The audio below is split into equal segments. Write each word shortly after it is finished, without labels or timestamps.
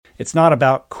it's not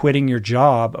about quitting your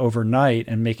job overnight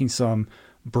and making some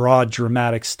broad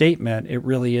dramatic statement. It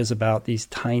really is about these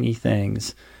tiny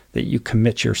things that you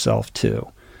commit yourself to.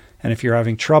 And if you're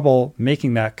having trouble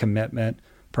making that commitment,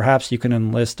 perhaps you can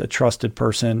enlist a trusted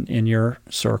person in your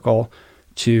circle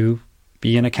to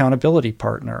be an accountability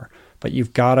partner. But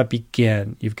you've got to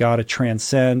begin. You've got to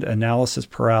transcend analysis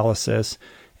paralysis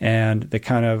and the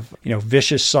kind of,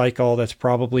 vicious cycle that's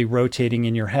probably rotating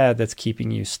in your head that's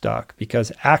keeping you stuck,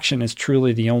 because action is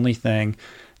truly the only thing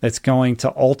that's going to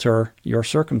alter your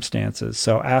circumstances.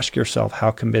 So ask yourself, how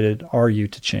committed are you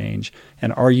to change?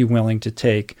 And are you willing to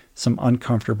take some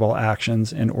uncomfortable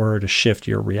actions in order to shift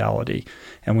your reality?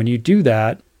 And when you do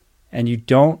that, and you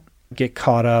don't get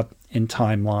caught up in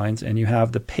timelines, and you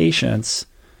have the patience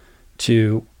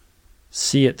to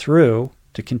see it through,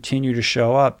 to continue to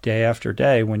show up day after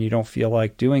day when you don't feel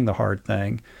like doing the hard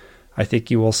thing, I think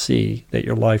you will see that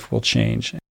your life will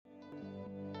change.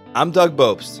 I'm Doug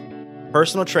Bopst,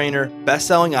 personal trainer,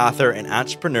 best-selling author, and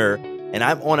entrepreneur, and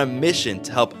I'm on a mission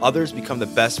to help others become the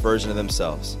best version of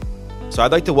themselves. So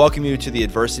I'd like to welcome you to the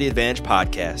Adversity Advantage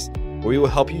podcast, where we will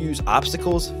help you use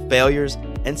obstacles, failures,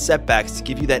 and setbacks to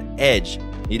give you that edge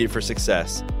needed for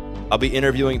success. I'll be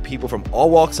interviewing people from all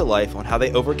walks of life on how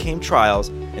they overcame trials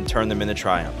and turned them into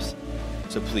triumphs.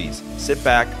 So please sit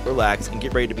back, relax, and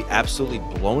get ready to be absolutely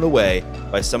blown away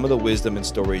by some of the wisdom and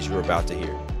stories you're about to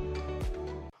hear.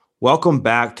 Welcome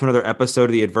back to another episode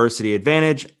of the Adversity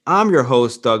Advantage. I'm your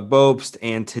host, Doug Bopst,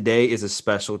 and today is a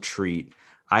special treat.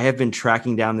 I have been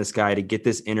tracking down this guy to get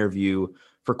this interview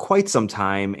for quite some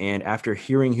time, and after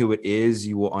hearing who it is,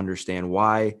 you will understand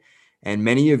why. And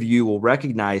many of you will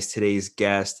recognize today's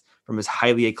guest from his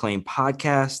highly acclaimed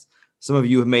podcast. Some of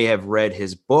you may have read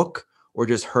his book or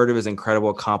just heard of his incredible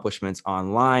accomplishments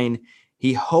online.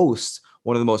 He hosts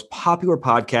one of the most popular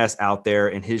podcasts out there,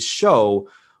 and his show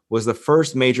was the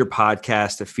first major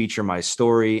podcast to feature my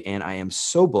story. And I am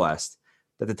so blessed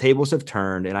that the tables have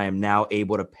turned and I am now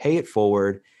able to pay it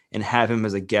forward and have him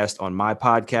as a guest on my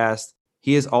podcast.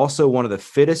 He is also one of the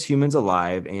fittest humans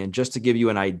alive. And just to give you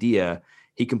an idea,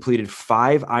 he completed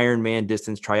 5 ironman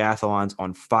distance triathlons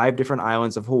on 5 different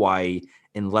islands of Hawaii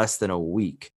in less than a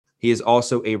week. He is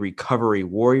also a recovery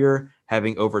warrior,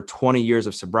 having over 20 years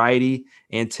of sobriety.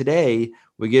 And today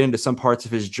we get into some parts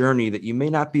of his journey that you may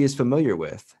not be as familiar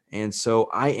with. And so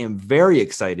I am very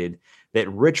excited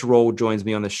that Rich Roll joins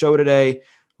me on the show today.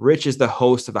 Rich is the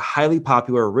host of the highly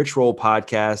popular Rich Roll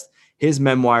podcast. His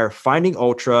memoir, Finding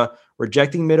Ultra,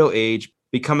 Rejecting Middle Age,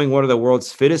 Becoming One of the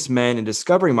World's Fittest Men, and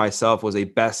Discovering Myself was a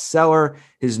bestseller.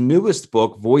 His newest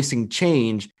book, Voicing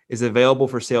Change, is available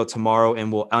for sale tomorrow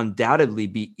and will undoubtedly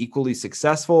be equally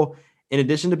successful. In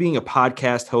addition to being a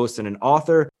podcast host and an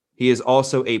author, he is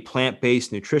also a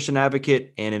plant-based nutrition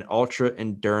advocate and an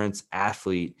ultra-endurance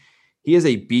athlete. He is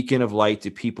a beacon of light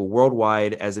to people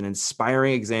worldwide as an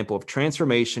inspiring example of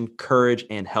transformation, courage,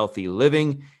 and healthy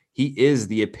living. He is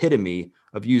the epitome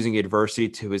of using adversity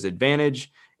to his advantage.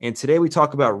 And today we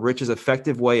talk about Rich's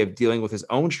effective way of dealing with his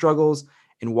own struggles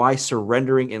and why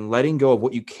surrendering and letting go of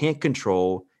what you can't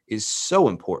control is so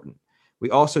important. We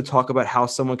also talk about how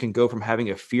someone can go from having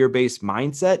a fear-based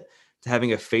mindset to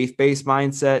having a faith-based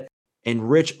mindset. And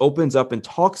Rich opens up and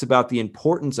talks about the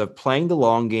importance of playing the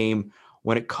long game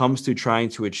when it comes to trying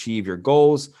to achieve your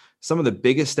goals, some of the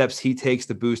biggest steps he takes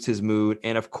to boost his mood,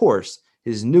 and of course,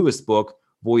 his newest book,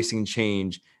 Voicing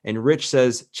Change. And Rich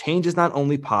says change is not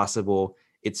only possible,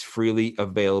 it's freely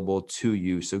available to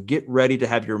you. So get ready to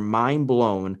have your mind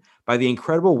blown by the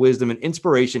incredible wisdom and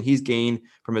inspiration he's gained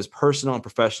from his personal and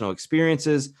professional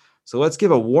experiences. So let's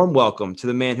give a warm welcome to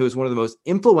the man who is one of the most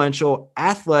influential,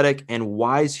 athletic, and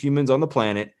wise humans on the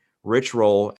planet, Rich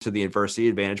Roll, to the Adversity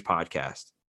Advantage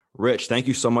podcast. Rich, thank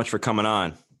you so much for coming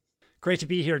on. Great to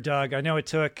be here, Doug. I know it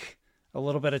took a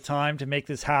little bit of time to make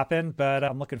this happen, but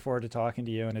I'm looking forward to talking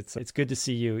to you. And it's good to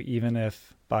see you, even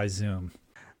if by Zoom.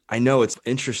 I know it's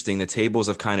interesting. The tables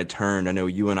have kind of turned. I know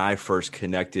you and I first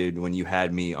connected when you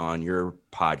had me on your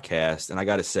podcast. And I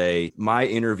got to say, my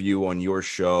interview on your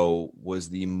show was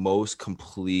the most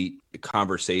complete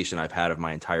conversation I've had of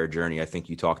my entire journey. I think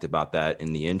you talked about that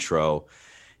in the intro.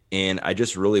 And I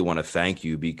just really want to thank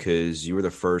you because you were the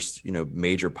first,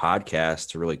 major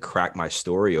podcast to really crack my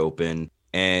story open.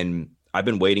 And I've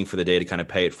been waiting for the day to kind of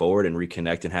pay it forward and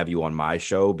reconnect and have you on my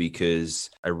show because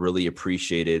I really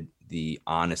appreciated the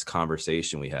honest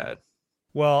conversation we had.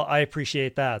 Well, I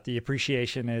appreciate that. The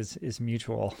appreciation is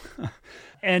mutual.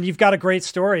 And you've got a great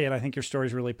story, and I think your story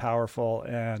is really powerful.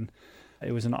 And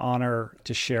it was an honor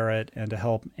to share it and to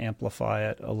help amplify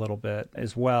it a little bit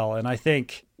as well. And I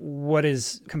think what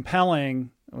is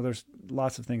compelling, well, there's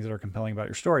lots of things that are compelling about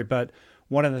your story, but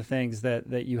one of the things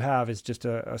that you have is just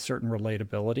a certain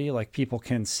relatability. Like people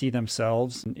can see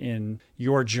themselves in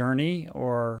your journey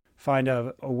or find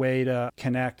a way to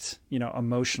connect,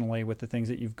 emotionally with the things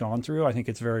that you've gone through. I think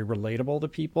it's very relatable to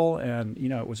people, and,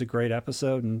 it was a great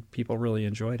episode and people really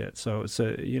enjoyed it. So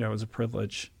it was a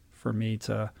privilege for me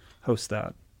to host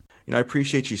that. I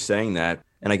appreciate you saying that.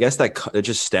 And I guess that it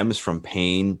just stems from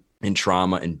pain and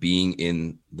trauma and being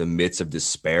in the midst of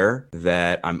despair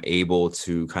that I'm able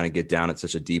to kind of get down at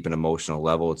such a deep and emotional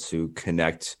level to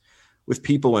connect with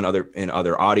people in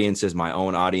other audiences, my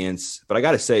own audience. But I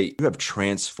got to say, you have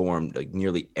transformed like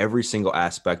nearly every single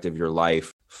aspect of your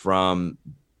life from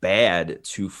bad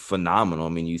to phenomenal. I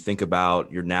mean, you think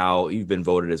about you've been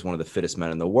voted as one of the fittest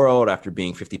men in the world after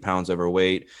being 50 pounds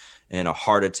overweight and a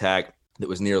heart attack that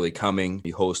was nearly coming.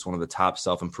 You host one of the top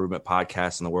self-improvement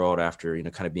podcasts in the world after,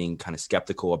 kind of being kind of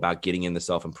skeptical about getting in the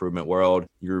self-improvement world.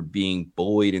 You're being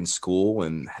bullied in school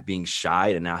and being shy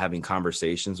and now having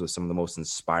conversations with some of the most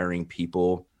inspiring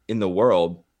people in the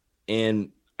world. And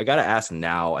I got to ask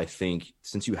now, I think,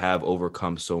 since you have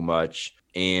overcome so much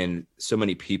and so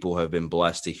many people have been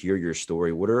blessed to hear your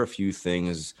story, what are a few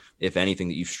things, if anything,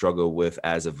 that you've struggled with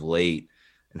as of late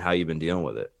and how you've been dealing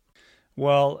with it?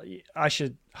 Well, I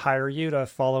should hire you to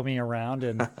follow me around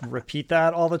and repeat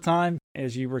that all the time.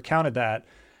 As you recounted that,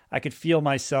 I could feel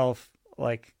myself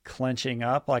like clenching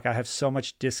up. Like I have so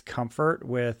much discomfort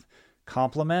with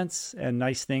compliments and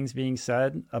nice things being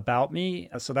said about me.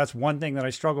 So that's one thing that I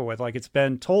struggle with. Like it's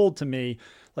been told to me,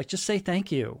 like, just say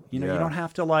thank you. You don't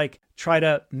have to like try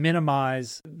to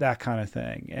minimize that kind of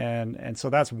thing. And so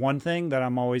that's one thing that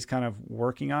I'm always kind of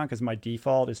working on, because my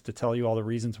default is to tell you all the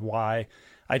reasons why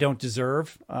I don't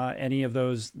deserve any of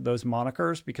those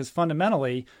monikers, because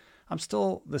fundamentally I'm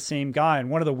still the same guy. And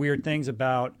one of the weird things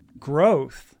about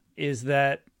growth is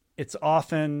that it's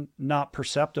often not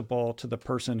perceptible to the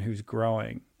person who's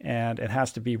growing, and it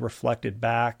has to be reflected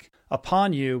back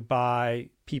upon you by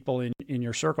people in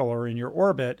your circle or in your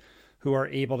orbit who are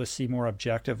able to see more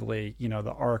objectively,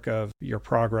 the arc of your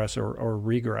progress or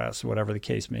regress, whatever the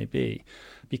case may be.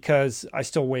 Because I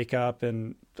still wake up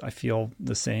and I feel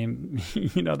the same,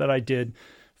 that I did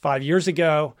 5 years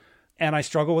ago, and I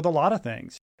struggle with a lot of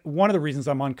things. One of the reasons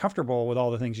I'm uncomfortable with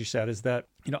all the things you said is that,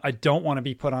 I don't want to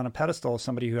be put on a pedestal as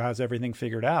somebody who has everything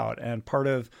figured out. And part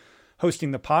of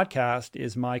hosting the podcast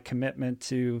is my commitment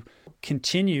to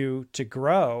continue to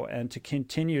grow and to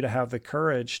continue to have the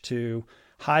courage to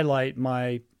highlight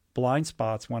my blind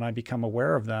spots when I become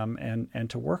aware of them and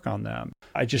to work on them.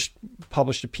 I just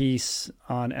published a piece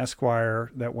on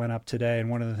Esquire that went up today. And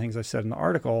one of the things I said in the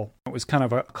article, it was kind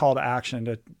of a call to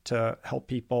action to help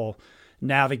people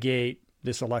navigate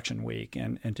this election week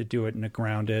and to do it in a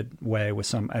grounded way with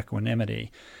some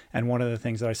equanimity. And one of the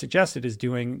things that I suggested is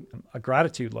doing a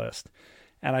gratitude list.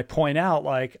 And I point out,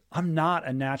 like, I'm not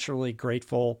a naturally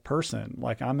grateful person.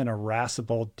 Like, I'm an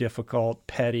irascible, difficult,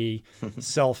 petty,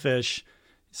 selfish,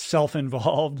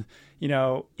 self-involved,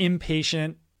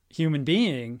 impatient human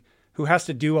being who has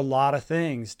to do a lot of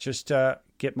things just to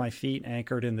get my feet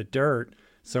anchored in the dirt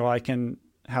so I can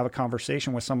have a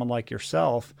conversation with someone like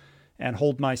yourself and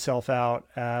hold myself out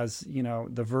as,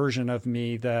 the version of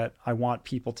me that I want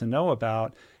people to know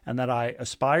about and that I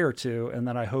aspire to and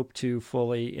that I hope to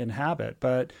fully inhabit.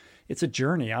 But it's a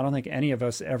journey. I don't think any of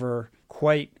us ever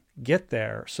quite get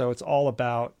there. So it's all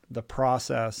about the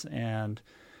process and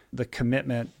the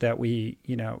commitment that we,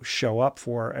 show up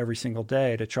for every single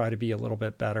day to try to be a little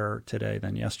bit better today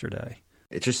than yesterday.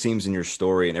 It just seems in your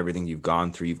story and everything you've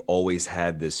gone through, you've always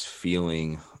had this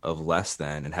feeling of less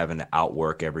than and having to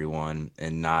outwork everyone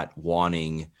and not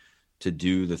wanting to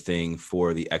do the thing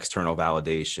for the external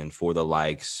validation, for the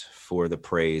likes, for the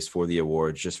praise, for the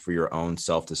awards, just for your own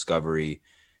self-discovery.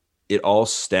 It all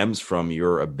stems from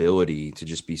your ability to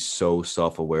just be so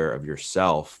self-aware of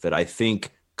yourself that I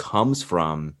think comes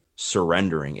from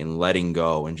surrendering and letting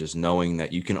go and just knowing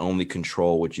that you can only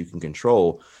control what you can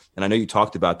control. And I know you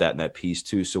talked about that in that piece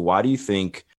too. So why do you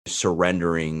think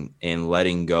surrendering and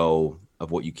letting go of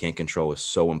what you can't control is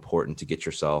so important to get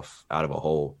yourself out of a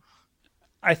hole?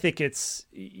 I think it's,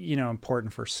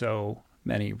 important for so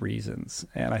many reasons.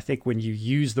 And I think when you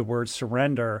use the word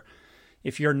surrender,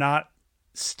 if you're not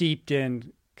steeped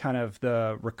in kind of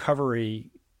the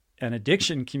recovery and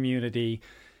addiction community,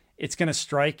 it's going to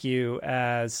strike you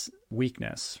as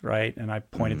weakness, right? And I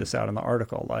pointed this out in the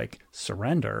article, like,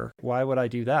 surrender. Why would I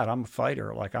do that? I'm a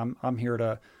fighter. Like, I'm here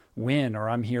to win, or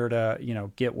I'm here to,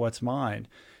 get what's mine.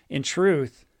 In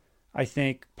truth, I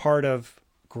think part of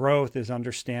growth is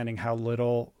understanding how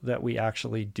little that we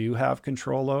actually do have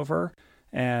control over.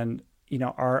 And,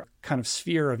 our kind of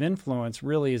sphere of influence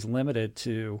really is limited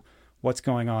to what's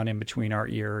going on in between our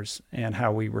ears and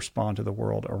how we respond to the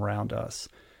world around us.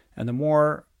 And the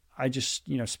more I just,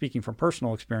 speaking from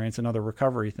personal experience, another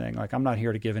recovery thing, like I'm not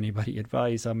here to give anybody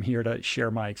advice. I'm here to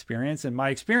share my experience. And my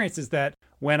experience is that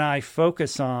when I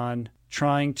focus on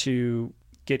trying to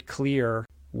get clear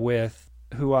with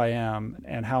who I am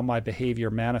and how my behavior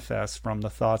manifests from the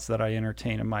thoughts that I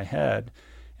entertain in my head,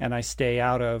 and I stay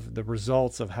out of the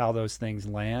results of how those things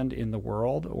land in the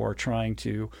world or trying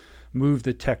to move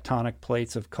the tectonic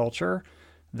plates of culture,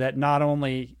 that not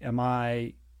only am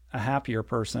I a happier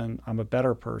person, I'm a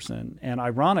better person. And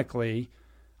ironically,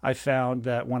 I found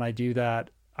that when I do that,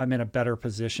 I'm in a better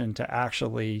position to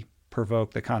actually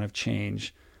provoke the kind of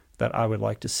change that I would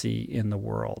like to see in the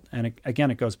world. And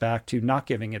it goes back to not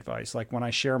giving advice. Like when I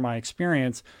share my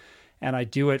experience and I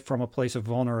do it from a place of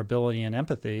vulnerability and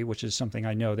empathy, which is something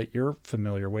I know that you're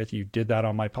familiar with. You did that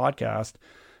on my podcast.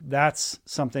 That's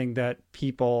something that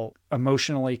people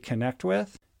emotionally connect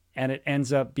with. And it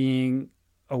ends up being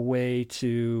a way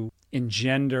to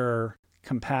engender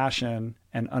compassion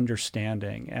and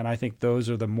understanding. And I think those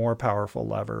are the more powerful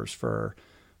levers for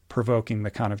provoking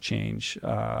the kind of change,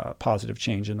 positive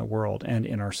change in the world and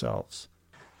in ourselves.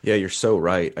 Yeah, you're so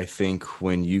right. I think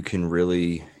when you can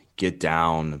really get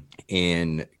down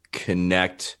and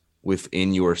connect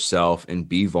within yourself and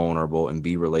be vulnerable and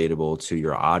be relatable to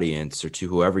your audience or to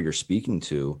whoever you're speaking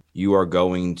to, you are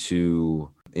going to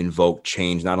invoke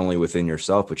change not only within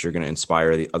yourself, but you're going to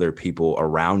inspire the other people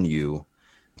around you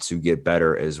to get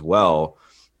better as well.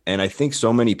 And I think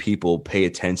so many people pay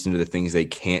attention to the things they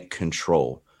can't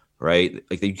control, right?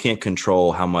 Like you can't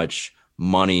control how much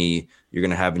money you're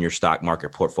going to have in your stock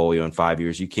market portfolio in 5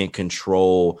 years. You can't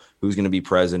control who's going to be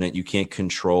president. You can't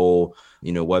control,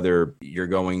 whether you're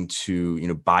going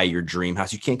to, buy your dream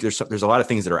house. You can't, there's a lot of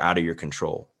things that are out of your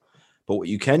control, but what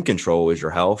you can control is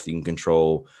your health. You can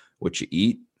control what you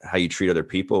eat, how you treat other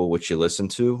people, what you listen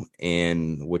to,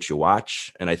 and what you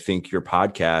watch. And I think your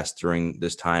podcast during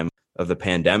this time of the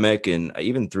pandemic and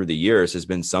even through the years has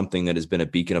been something that has been a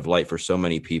beacon of light for so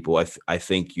many people. I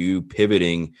think you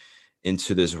pivoting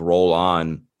into this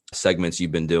roll-on segments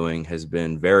you've been doing has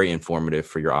been very informative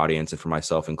for your audience and for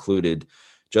myself included,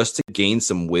 just to gain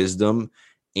some wisdom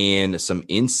and some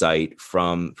insight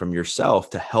from yourself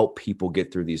to help people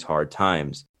get through these hard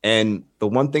times. And the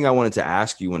one thing I wanted to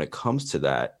ask you when it comes to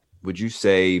that, would you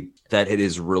say that it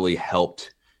has really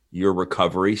helped your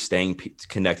recovery, staying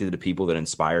connected to people that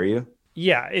inspire you?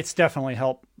 Yeah, it's definitely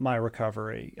helped my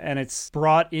recovery. And it's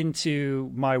brought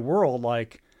into my world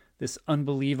like this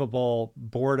unbelievable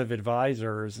board of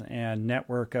advisors and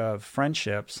network of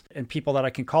friendships and people that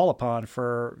I can call upon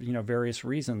for, various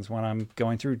reasons when I'm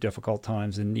going through difficult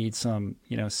times and need some,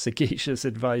 sagacious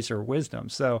advice or wisdom.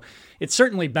 So it's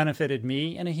certainly benefited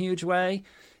me in a huge way.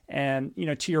 And,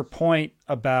 to your point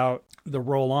about the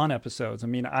roll-on episodes,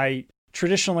 I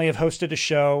traditionally have hosted a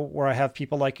show where I have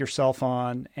people like yourself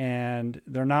on, and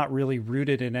they're not really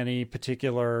rooted in any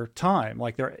particular time.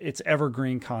 Like it's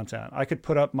evergreen content. I could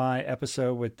put up my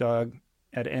episode with Doug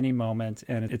at any moment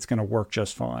and it's going to work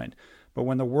just fine. But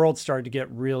when the world started to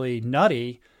get really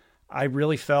nutty, I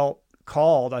really felt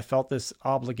called. I felt this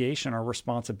obligation or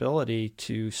responsibility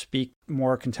to speak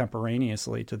more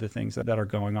contemporaneously to the things that are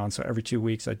going on. So every 2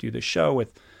 weeks I do this show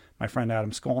with my friend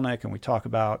Adam Skolnick, and we talk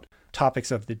about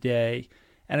topics of the day.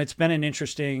 And it's been an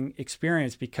interesting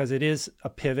experience because it is a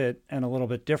pivot and a little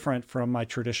bit different from my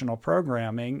traditional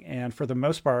programming. And for the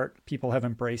most part, people have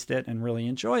embraced it and really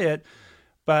enjoy it.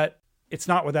 But it's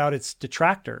not without its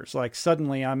detractors. Like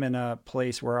suddenly I'm in a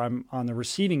place where I'm on the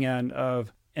receiving end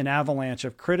of an avalanche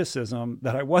of criticism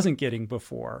that I wasn't getting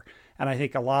before. And I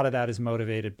think a lot of that is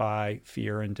motivated by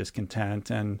fear and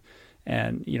discontent and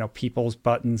people's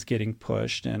buttons getting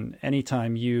pushed. And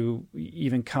anytime you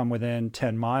even come within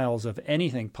 10 miles of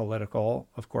anything political,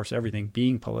 of course, everything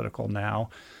being political now,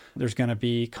 there's going to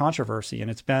be controversy. And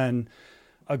it's been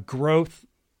a growth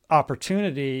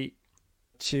opportunity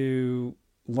to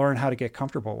learn how to get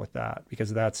comfortable with that,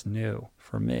 because that's new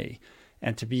for me.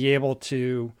 And to be able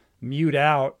to mute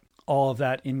out all of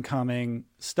that incoming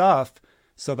stuff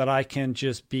so that I can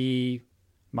just be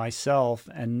myself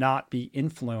and not be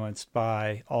influenced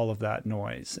by all of that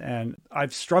noise. And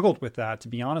I've struggled with that, to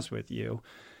be honest with you.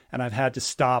 And I've had to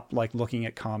stop looking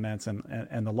at comments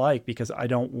and the like, because I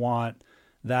don't want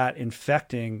that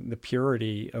infecting the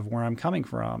purity of where I'm coming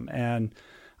from. And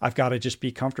I've got to just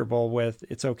be comfortable with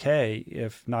it's okay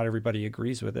if not everybody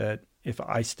agrees with it, if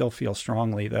I still feel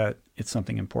strongly that it's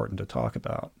something important to talk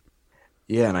about.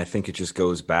 Yeah, and I think it just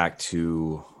goes back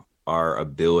to our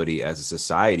ability as a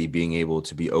society being able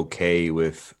to be okay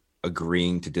with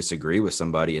agreeing to disagree with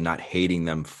somebody and not hating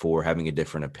them for having a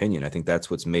different opinion. I think that's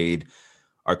what's made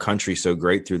our country so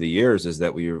great through the years, is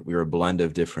that we're a blend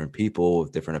of different people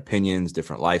with different opinions,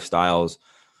 different lifestyles.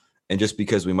 And just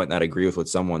because we might not agree with what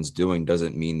someone's doing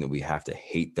doesn't mean that we have to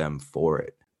hate them for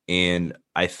it. And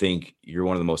I think you're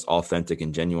one of the most authentic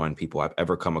and genuine people I've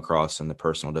ever come across in the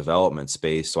personal development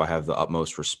space. So I have the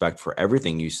utmost respect for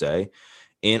everything you say.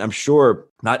 And I'm sure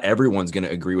not everyone's going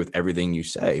to agree with everything you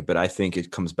say, but I think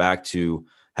it comes back to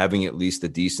having at least the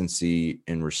decency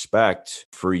and respect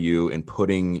for you and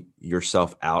putting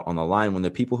yourself out on the line, when the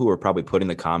people who are probably putting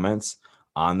the comments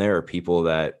on there are people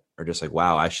that are just like,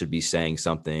 wow, I should be saying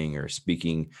something or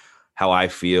speaking how I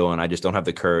feel, and I just don't have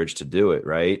the courage to do it.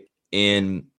 Right.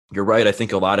 And you're right. I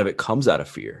think a lot of it comes out of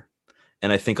fear.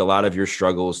 And I think a lot of your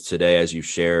struggles today, as you've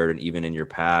shared, and even in your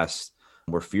past,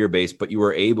 were fear-based, but you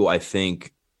were able, I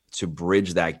think, to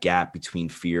bridge that gap between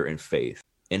fear and faith.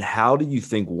 And how do you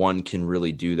think one can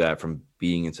really do that from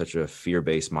being in such a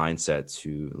fear-based mindset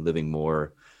to living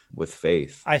more with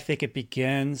faith? I think it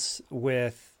begins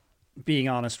with being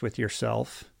honest with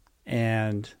yourself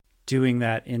and doing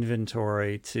that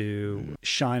inventory to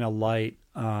shine a light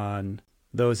on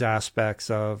those aspects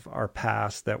of our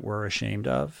past that we're ashamed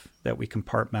of, that we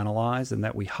compartmentalize and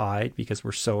that we hide because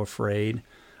we're so afraid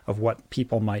of what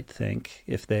people might think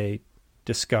if they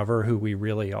discover who we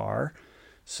really are.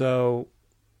 So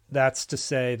that's to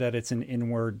say that it's an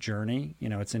inward journey.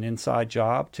 It's an inside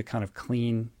job to kind of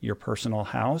clean your personal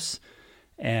house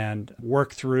and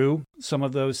work through some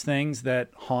of those things that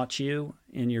haunt you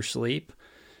in your sleep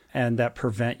and that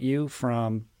prevent you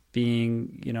from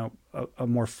being, a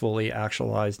more fully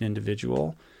actualized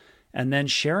individual, and then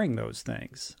sharing those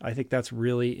things. I think that's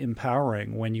really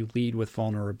empowering when you lead with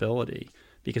vulnerability,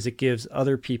 because it gives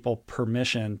other people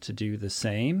permission to do the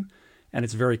same. And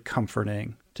it's very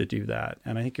comforting to do that.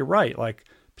 And I think you're right. Like,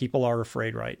 people are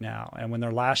afraid right now. And when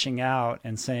they're lashing out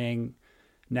and saying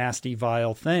nasty,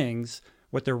 vile things,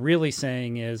 what they're really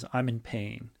saying is, I'm in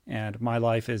pain and my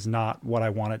life is not what I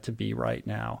want it to be right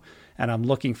now. And I'm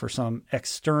looking for some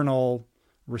external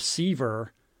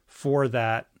receiver for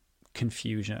that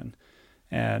confusion.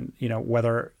 And,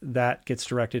 whether that gets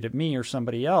directed at me or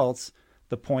somebody else,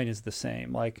 the point is the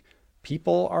same. Like,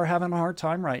 people are having a hard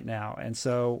time right now. And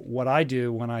so what I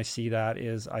do when I see that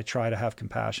is I try to have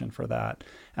compassion for that.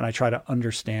 And I try to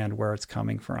understand where it's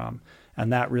coming from.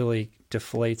 And that really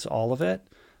deflates all of it.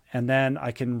 And then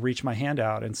I can reach my hand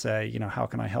out and say, how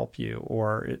can I help you?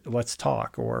 Or let's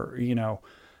talk, or,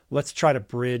 let's try to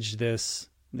bridge this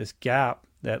gap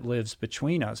that lives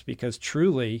between us, because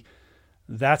truly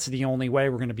that's the only way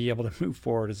we're going to be able to move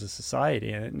forward as a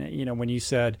society. And, when you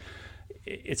said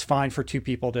it's fine for two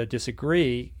people to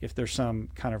disagree if there's some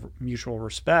kind of mutual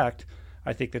respect,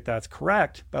 I think that that's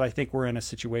correct. But I think we're in a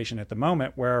situation at the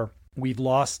moment where we've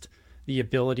lost the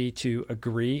ability to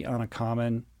agree on a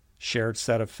common shared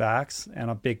set of facts. And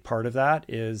a big part of that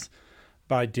is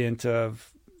by dint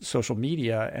of social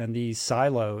media and these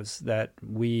silos that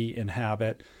we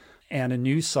inhabit, and a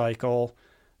news cycle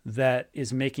that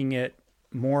is making it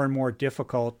more and more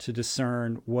difficult to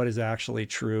discern what is actually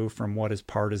true from what is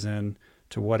partisan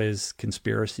to what is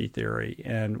conspiracy theory.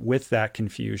 And with that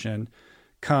confusion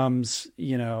comes,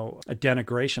 a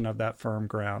denigration of that firm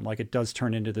ground. Like, it does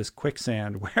turn into this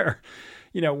quicksand where,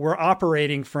 we're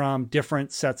operating from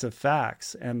different sets of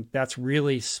facts, and that's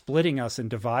really splitting us and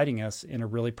dividing us in a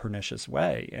really pernicious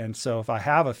way. And so if I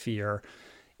have a fear,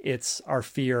 it's our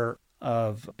fear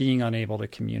of being unable to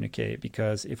communicate,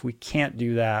 because if we can't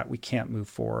do that, we can't move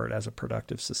forward as a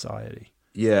productive society.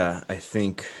 Yeah, I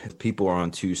think if people are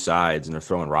on two sides and they're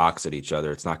throwing rocks at each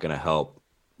other, it's not going to help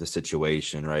the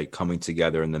situation, right? Coming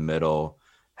together in the middle,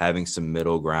 having some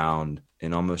middle ground,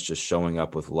 and almost just showing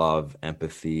up with love,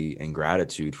 empathy, and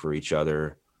gratitude for each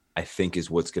other, I think is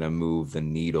what's going to move the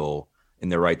needle in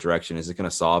the right direction. Is it going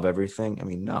to solve everything? I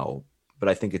mean, no. But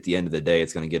I think at the end of the day,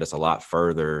 it's going to get us a lot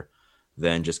further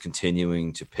than just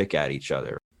continuing to pick at each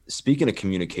other. Speaking of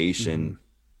communication,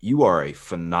 you are a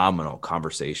phenomenal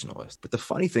conversationalist. But the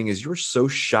funny thing is, you're so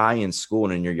shy in school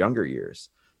and in your younger years.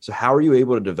 So how are you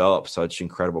able to develop such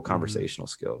incredible conversational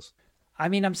skills? I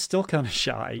mean, I'm still kind of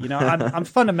shy. I'm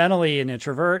fundamentally an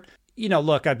introvert.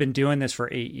 Look, I've been doing this for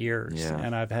 8 years,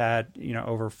 and I've had,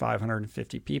 over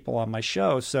 550 people on my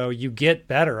show. So you get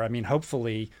better. I mean,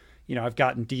 hopefully, I've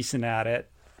gotten decent at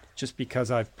it just because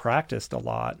I've practiced a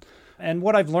lot. And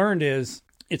what I've learned is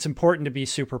it's important to be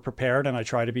super prepared, and I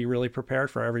try to be really prepared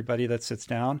for everybody that sits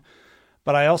down.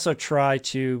 But I also try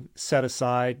to set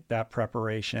aside that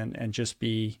preparation and just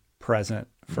be present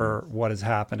for what is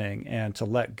happening and to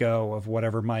let go of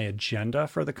whatever my agenda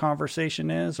for the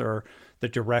conversation is or the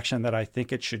direction that I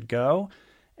think it should go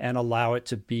and allow it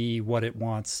to be what it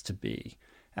wants to be.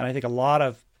 And I think a lot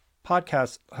of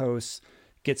podcast hosts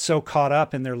get so caught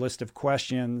up in their list of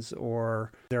questions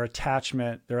or their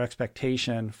attachment, their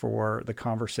expectation for the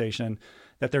conversation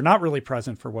that they're not really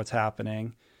present for what's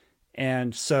happening.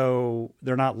 And so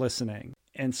they're not listening.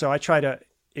 And so I try to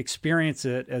experience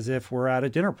it as if we're at a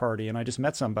dinner party and I just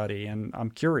met somebody and I'm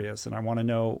curious and I want to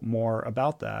know more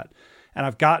about that. And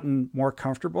I've gotten more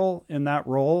comfortable in that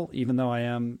role, even though I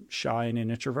am shy and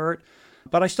an introvert.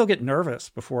 But I still get nervous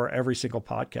before every single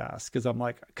podcast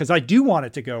because I do want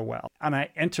it to go well. And I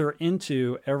enter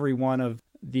into every one of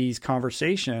these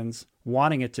conversations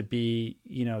wanting it to be,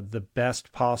 the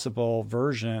best possible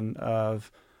version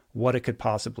of what it could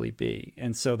possibly be.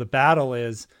 And so the battle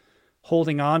is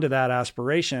holding on to that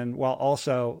aspiration while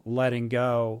also letting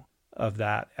go of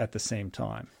that at the same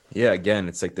time. Yeah, again,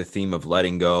 it's like the theme of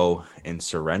letting go and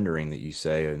surrendering that you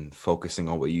say, and focusing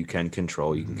on what you can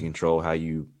control. You can control how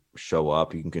you show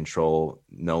up. You can control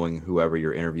knowing whoever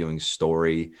you're interviewing's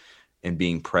story and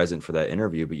being present for that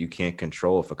interview, but you can't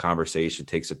control if a conversation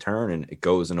takes a turn and it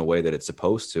goes in a way that it's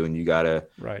supposed to, and you got to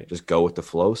just go with the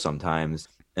flow sometimes.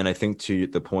 And I think to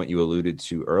the point you alluded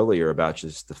to earlier about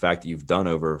just the fact that you've done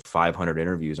over 500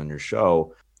 interviews on your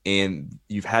show, and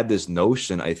you've had this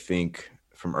notion, I think,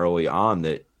 from early on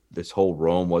that this whole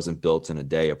Rome wasn't built in a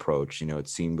day approach. It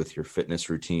seemed with your fitness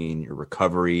routine, your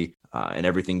recovery, and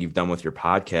everything you've done with your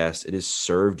podcast, it has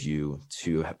served you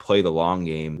to play the long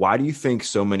game. Why do you think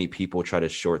so many people try to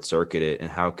short circuit it?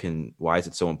 And why is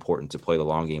it so important to play the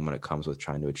long game when it comes with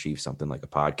trying to achieve something like a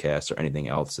podcast or anything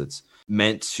else that's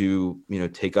meant to,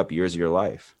 take up years of your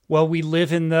life? Well, we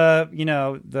live in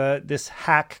this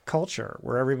hack culture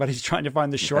where everybody's trying to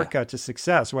find the shortcut to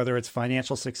success, whether it's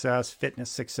financial success, fitness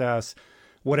success,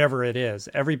 whatever it is.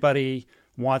 Everybody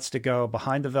wants to go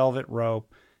behind the velvet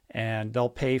rope and they'll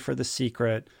pay for the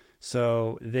secret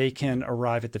so they can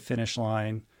arrive at the finish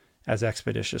line as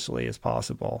expeditiously as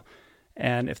possible.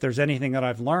 And if there's anything that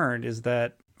I've learned is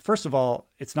that, first of all,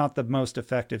 it's not the most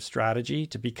effective strategy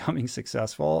to becoming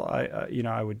successful.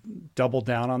 I would double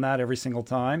down on that every single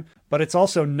time. But it's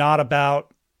also not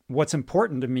about what's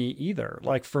important to me either.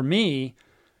 Like for me,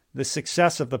 the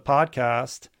success of the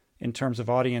podcast in terms of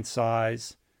audience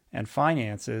size and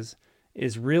finances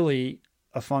is really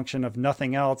a function of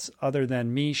nothing else other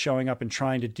than me showing up and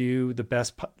trying to do the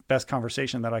best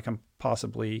conversation that I can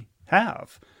possibly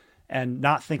have and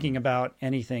not thinking about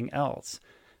anything else.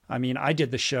 I mean, I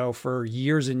did the show for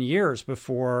years and years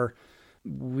before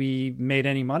we made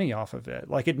any money off of it.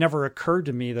 Like it never occurred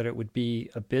to me that it would be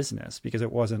a business because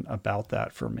it wasn't about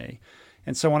that for me.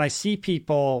 And so when I see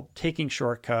people taking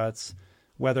shortcuts,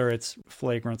 whether it's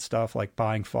flagrant stuff like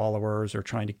buying followers or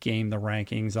trying to game the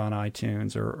rankings on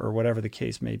iTunes or whatever the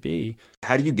case may be.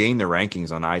 How do you gain the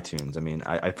rankings on iTunes? I mean,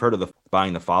 I've heard of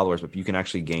buying the followers, but you can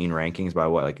actually gain rankings by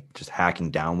what, like just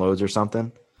hacking downloads or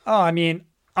something? Oh, I mean,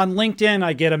 on LinkedIn,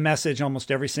 I get a message almost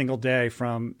every single day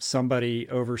from somebody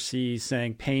overseas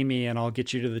saying, pay me and I'll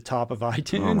get you to the top of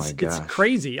iTunes. Oh my gosh. It's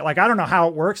crazy. Like, I don't know how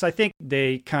it works. I think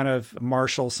they kind of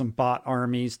marshal some bot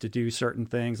armies to do certain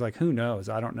things. Like, who knows?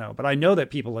 I don't know. But I know that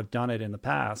people have done it in the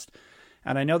past.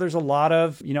 And I know there's a lot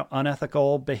of,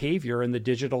 unethical behavior in the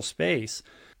digital space.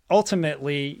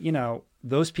 Ultimately,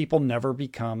 those people never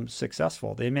become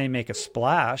successful. They may make a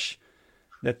splash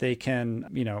that they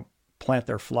can, plant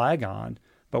their flag on,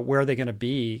 but where are they going to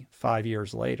be 5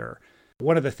 years later?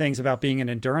 One of the things about being an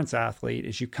endurance athlete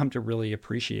is you come to really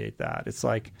appreciate that. It's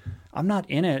like, I'm not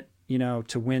in it,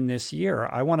 to win this year.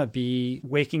 I want to be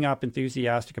waking up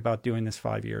enthusiastic about doing this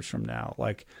 5 years from now.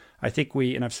 Like, I think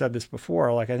and I've said this before,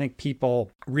 I think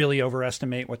people really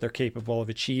overestimate what they're capable of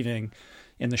achieving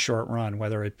in the short run,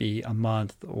 whether it be a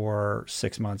month or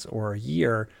 6 months or a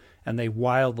year, and they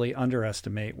wildly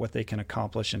underestimate what they can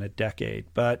accomplish in a decade.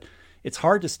 But it's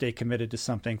hard to stay committed to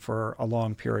something for a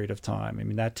long period of time. I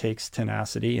mean, that takes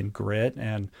tenacity and grit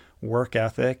and work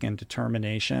ethic and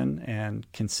determination and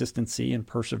consistency and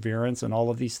perseverance and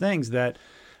all of these things that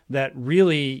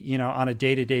really, on a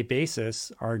day-to-day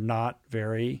basis are not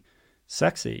very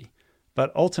sexy.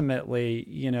 But ultimately,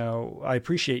 I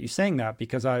appreciate you saying that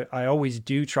because I always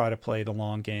do try to play the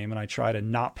long game and I try to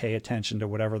not pay attention to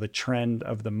whatever the trend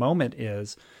of the moment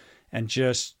is and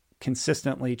just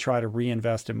consistently try to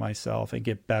reinvest in myself and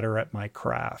get better at my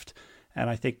craft. And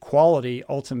I think quality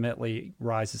ultimately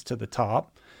rises to the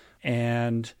top.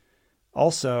 And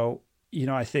also,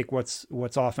 I think what's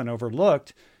often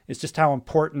overlooked is just how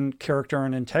important character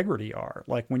and integrity are.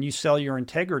 Like when you sell your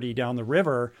integrity down the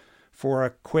river for a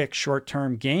quick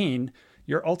short-term gain,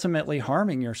 you're ultimately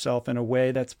harming yourself in a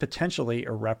way that's potentially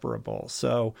irreparable.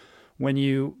 So when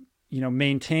you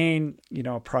maintain,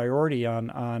 a priority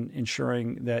on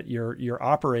ensuring that you're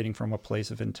operating from a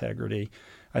place of integrity,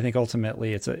 I think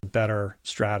ultimately it's a better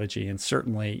strategy. And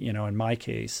certainly, in my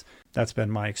case, that's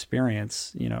been my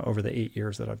experience, over the 8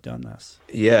 years that I've done this.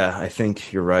 Yeah, I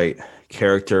think you're right.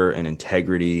 Character and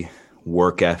integrity,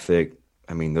 work ethic,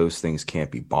 those things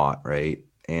can't be bought, right?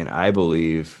 And I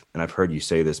believe, and I've heard you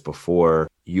say this before,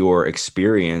 your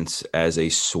experience as a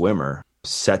swimmer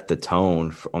set the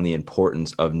tone on the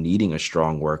importance of needing a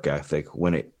strong work ethic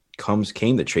when it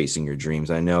came to chasing your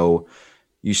dreams. I know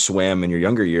you swam in your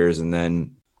younger years and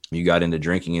then you got into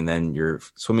drinking and then your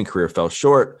swimming career fell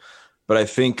short. But I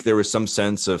think there was some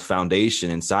sense of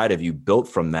foundation inside of you built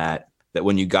from that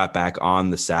when you got back on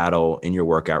the saddle in your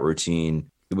workout routine,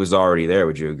 it was already there.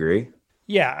 Would you agree?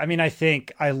 Yeah. I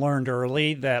think I learned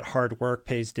early that hard work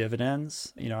pays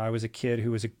dividends. I was a kid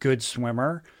who was a good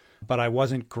swimmer, but I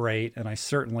wasn't great. And I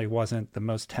certainly wasn't the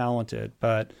most talented,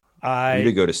 but you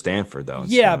did go to Stanford though.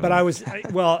 Yeah, but I was,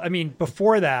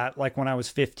 before that, like when I was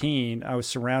 15, I was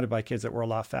surrounded by kids that were a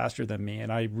lot faster than me.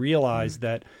 And I realized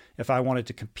that if I wanted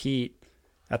to compete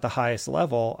at the highest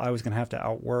level, I was going to have to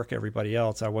outwork everybody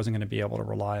else. I wasn't going to be able to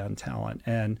rely on talent.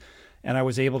 And I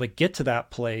was able to get to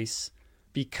that place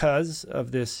because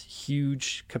of this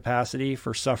huge capacity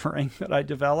for suffering that I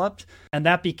developed. And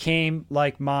that became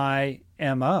like my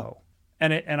MO.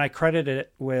 And I credit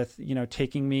it with,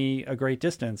 taking me a great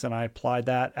distance. And I applied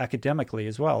that academically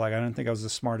as well. Like, I don't think I was the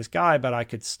smartest guy, but I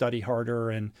could study harder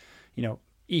and,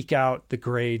 eke out the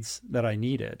grades that I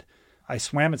needed. I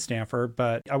swam at Stanford,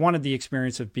 but I wanted the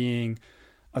experience of being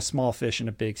a small fish in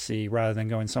a big sea rather than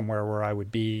going somewhere where I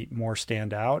would be more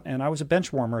stand out. And I was a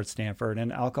bench warmer at Stanford,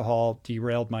 and alcohol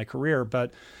derailed my career.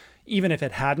 But even if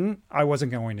it hadn't, I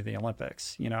wasn't going to the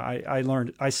Olympics.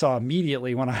 I saw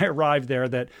immediately when I arrived there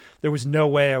that there was no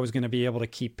way I was going to be able to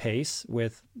keep pace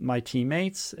with my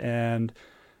teammates, and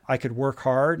I could work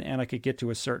hard and I could get to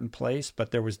a certain place,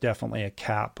 but there was definitely a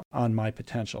cap on my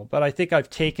potential. But I think I've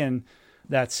taken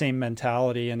that same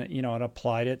mentality and, and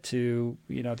applied it to,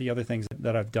 the other things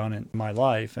that I've done in my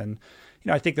life. And,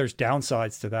 I think there's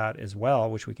downsides to that as well,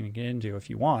 which we can get into if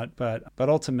you want. But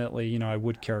ultimately, I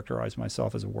would characterize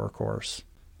myself as a workhorse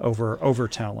over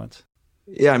talent.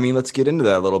 Yeah, let's get into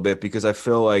that a little bit, because I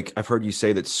feel like I've heard you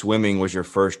say that swimming was your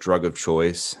first drug of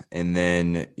choice. And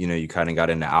then, you kind of got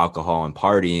into alcohol and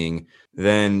partying.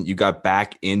 Then you got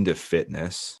back into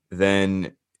fitness.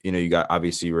 Then,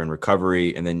 obviously you were in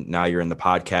recovery, and then now you're in the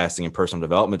podcasting and personal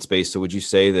development space. So would you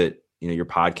say that, your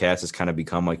podcast has kind of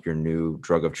become like your new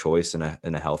drug of choice in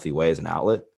a healthy way as an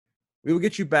outlet? We will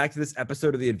get you back to this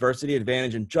episode of The Adversity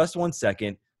Advantage in just 1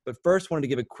 second. But first, wanted to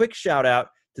give a quick shout out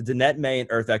to Danette May and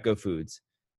Earth Echo Foods.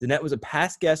 Danette was a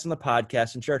past guest on the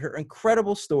podcast and shared her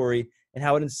incredible story and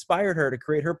how it inspired her to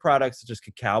create her products such as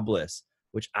Cacao Bliss,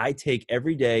 which I take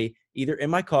every day, either in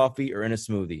my coffee or in a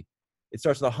smoothie. It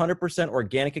starts with 100%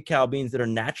 organic cacao beans that are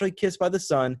naturally kissed by the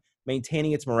sun,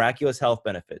 maintaining its miraculous health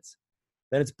benefits.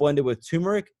 Then it's blended with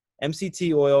turmeric,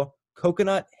 MCT oil,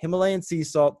 coconut, Himalayan sea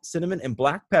salt, cinnamon, and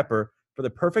black pepper for the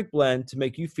perfect blend to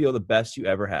make you feel the best you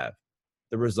ever have.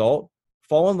 The result?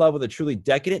 Fall in love with a truly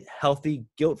decadent, healthy,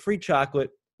 guilt-free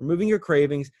chocolate, removing your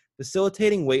cravings,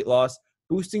 facilitating weight loss,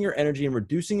 boosting your energy, and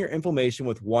reducing your inflammation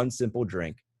with one simple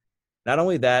drink. Not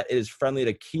only that, it is friendly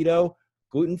to keto,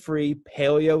 gluten-free,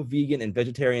 paleo, vegan, and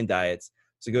vegetarian diets.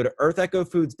 So go to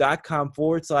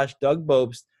earthechofoods.com/Doug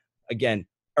Bopst. Again,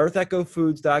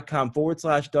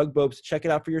 earthechofoods.com/Doug Bopst. Check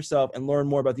it out for yourself and learn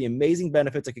more about the amazing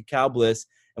benefits of Cacao Bliss.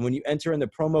 And when you enter in the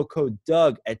promo code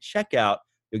Doug at checkout,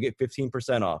 you'll get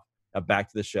 15% off. Now back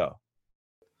to the show.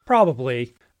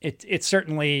 Probably. It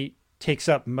certainly takes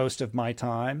up most of my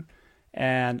time.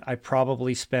 And I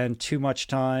probably spend too much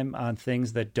time on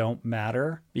things that don't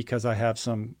matter because I have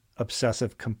some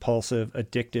obsessive compulsive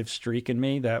addictive streak in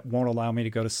me that won't allow me to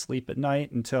go to sleep at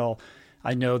night until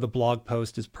I know the blog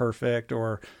post is perfect,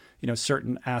 or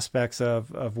certain aspects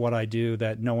of what I do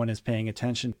that no one is paying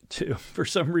attention to for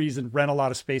some reason rent a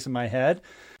lot of space in my head.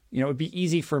 It would be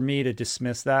easy for me to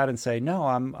dismiss that and say, no,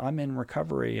 I'm in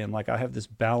recovery and like I have this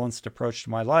balanced approach to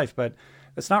my life, but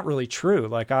that's not really true.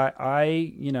 Like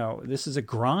I this is a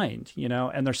grind,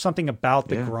 and there's something about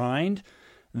the grind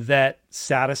that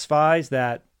satisfies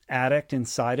that addict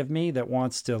inside of me that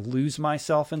wants to lose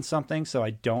myself in something so I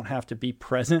don't have to be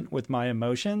present with my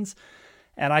emotions.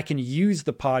 And I can use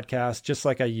the podcast just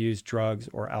like I use drugs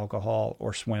or alcohol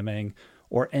or swimming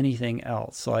or anything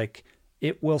else. Like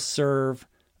it will serve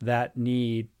that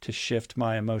need to shift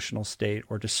my emotional state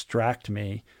or distract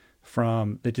me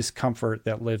from the discomfort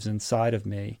that lives inside of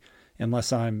me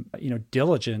unless I'm,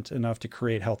 diligent enough to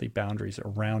create healthy boundaries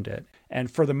around it. And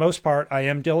for the most part, I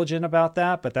am diligent about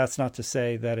that, but that's not to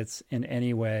say that it's in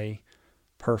any way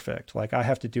perfect. Like I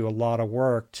have to do a lot of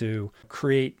work to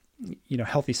create,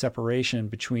 healthy separation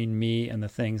between me and the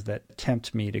things that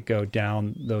tempt me to go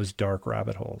down those dark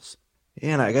rabbit holes.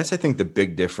 And I guess I think the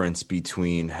big difference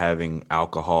between having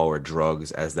alcohol or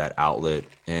drugs as that outlet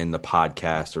and the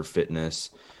podcast or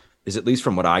fitness is, at least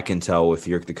from what I can tell with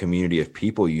the community of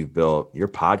people you've built, your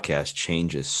podcast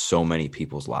changes so many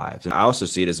people's lives. And I also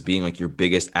see it as being like your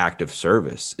biggest act of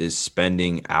service is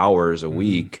spending hours a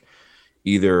week,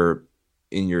 either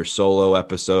in your solo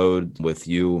episode with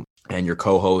you and your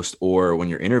co-host, or when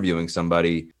you're interviewing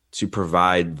somebody, to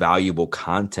provide valuable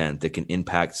content that can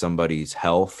impact somebody's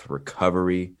health,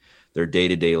 recovery, their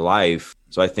day-to-day life.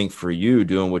 So I think for you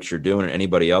doing what you're doing, and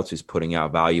anybody else who's putting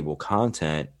out valuable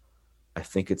content, I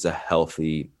think it's a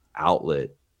healthy outlet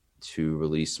to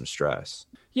release some stress.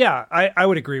 Yeah, I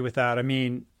would agree with that. I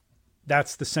mean,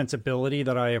 that's the sensibility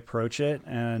that I approach it.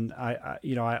 And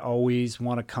I always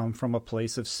want to come from a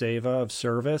place of seva, of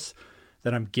service,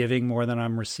 that I'm giving more than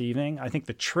I'm receiving. I think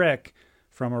the trick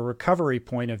from a recovery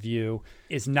point of view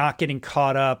is not getting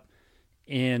caught up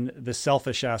in the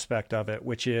selfish aspect of it,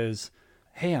 which is,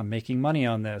 hey, I'm making money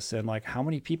on this. And like, how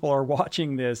many people are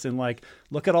watching this? And like,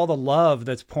 look at all the love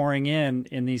that's pouring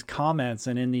in these comments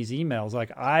and in these emails.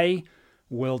 Like I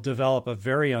will develop a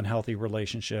very unhealthy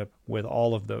relationship with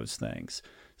all of those things.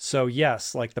 So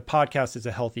yes, like the podcast is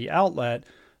a healthy outlet,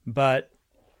 but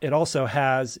it also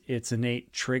has its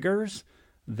innate triggers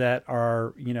that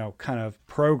are, kind of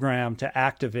programmed to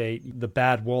activate the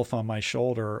bad wolf on my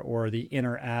shoulder or the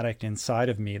inner addict inside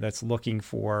of me that's looking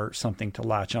for something to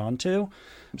latch onto.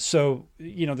 So,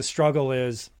 the struggle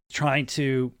is trying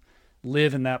to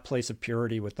live in that place of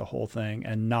purity with the whole thing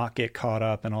and not get caught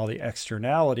up in all the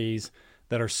externalities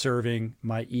that are serving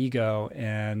my ego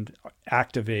and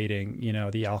activating,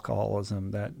 the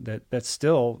alcoholism that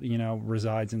still,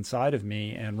 resides inside of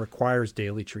me and requires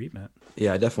daily treatment.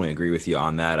 Yeah, I definitely agree with you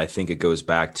on that. I think it goes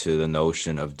back to the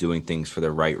notion of doing things for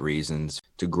the right reasons,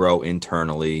 to grow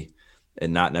internally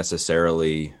and not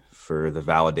necessarily for the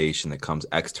validation that comes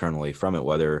externally from it,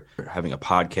 whether having a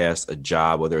podcast, a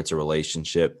job, whether it's a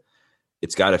relationship,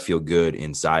 it's got to feel good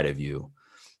inside of you.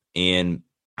 And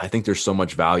I think there's so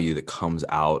much value that comes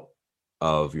out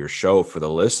of your show for the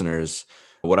listeners.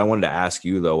 What I wanted to ask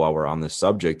you, though, while we're on this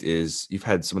subject, is you've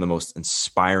had some of the most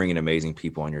inspiring and amazing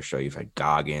people on your show. You've had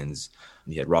Goggins,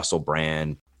 you had Russell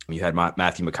Brand, you had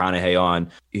Matthew McConaughey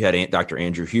on, you had Dr.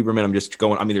 Andrew Huberman. I'm just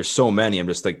going, there's so many. I'm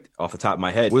just like off the top of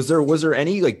my head. Was there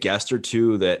any like guest or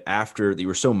two that after that you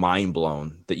were so mind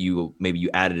blown that you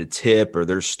added a tip or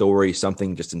their story,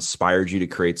 something just inspired you to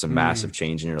create some massive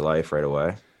change in your life right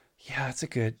away? Yeah,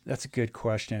 that's a good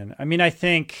question. I mean, I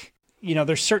think,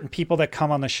 there's certain people that come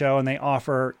on the show and they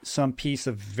offer some piece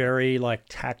of very like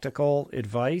tactical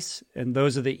advice. And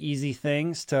those are the easy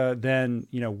things to then,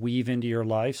 weave into your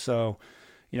life. So,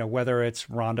 whether it's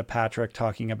Rhonda Patrick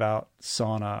talking about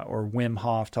sauna or Wim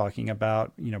Hof talking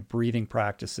about, breathing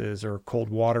practices or cold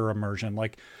water immersion,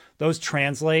 like those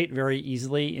translate very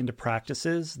easily into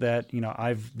practices that,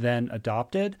 I've then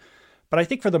adopted. But I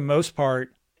think for the most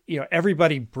part,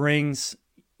 everybody brings,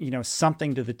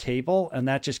 something to the table, and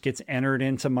that just gets entered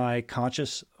into my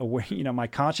my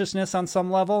consciousness on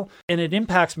some level, and it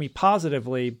impacts me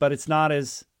positively, but it's not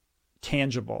as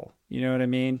tangible. You know what I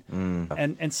mean?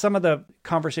 And some of the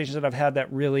conversations that I've had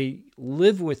that really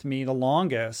live with me the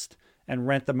longest and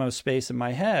rent the most space in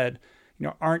my head,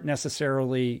 aren't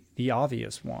necessarily the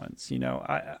obvious ones.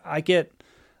 I get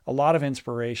a lot of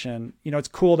inspiration. It's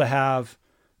cool to have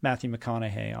Matthew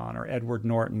McConaughey on or Edward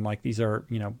Norton. Like these are,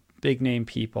 big name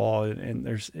people, and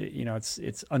there's,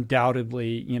 it's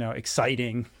undoubtedly,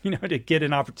 exciting, to get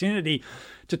an opportunity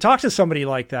to talk to somebody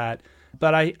like that.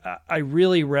 But I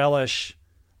really relish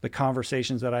the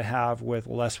conversations that I have with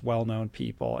less well-known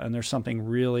people. And there's something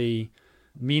really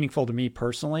meaningful to me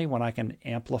personally when I can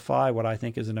amplify what I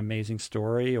think is an amazing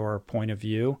story or point of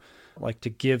view, like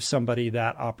to give somebody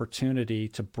that opportunity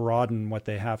to broaden what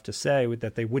they have to say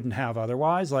that they wouldn't have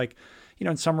otherwise. Like,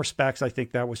 in some respects, I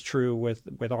think that was true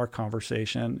with our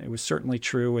conversation. It was certainly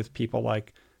true with people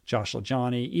like Josh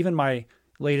LaJohny. Even my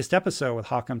latest episode with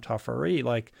Hakam Tafari,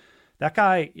 like that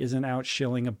guy isn't out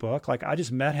shilling a book. Like I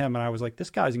just met him and I was like,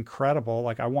 this guy's incredible.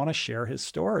 Like I want to share his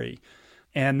story.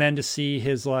 And then to see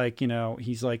his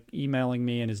he's like emailing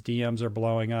me and his DMs are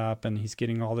blowing up and he's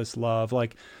getting all this love.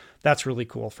 Like that's really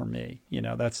cool for me.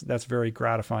 That's very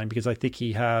gratifying because I think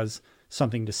he has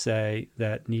something to say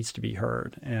that needs to be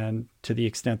heard. And to the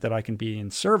extent that I can be in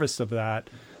service of that,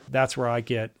 that's where I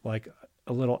get like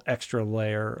a little extra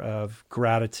layer of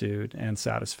gratitude and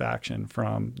satisfaction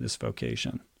from this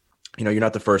vocation. You're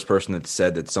not the first person that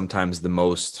said that sometimes the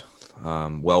most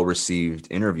well-received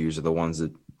interviews are the ones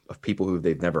that of people who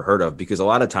they've never heard of, because a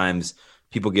lot of times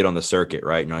people get on the circuit,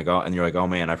 right? And you're like, oh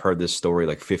man, I've heard this story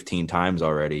like 15 times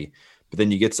already. But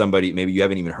then you get somebody maybe you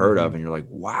haven't even heard of, and you're like,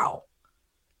 wow.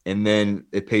 And then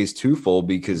it pays twofold,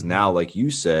 because now, like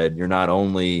you said, you're not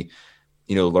only,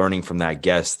 learning from that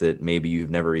guest that maybe you've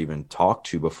never even talked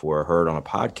to before or heard on a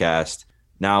podcast.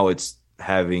 Now it's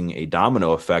having a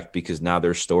domino effect, because now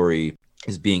their story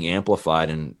is being amplified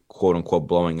and quote unquote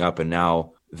blowing up. And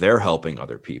now they're helping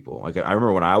other people. Like I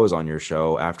remember when I was on your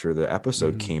show after the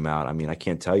episode came out, I mean, I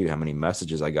can't tell you how many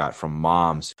messages I got from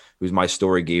moms whose my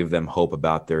story gave them hope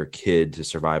about their kid to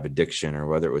survive addiction, or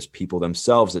whether it was people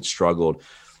themselves that struggled,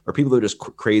 or people that are just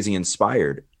crazy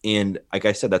inspired. And like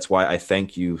I said, that's why I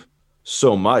thank you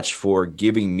so much for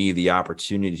giving me the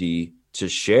opportunity to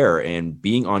share, and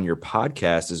being on your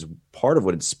podcast is part of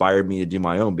what inspired me to do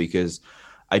my own, because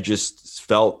I just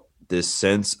felt this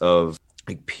sense of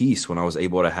like peace when I was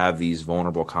able to have these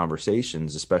vulnerable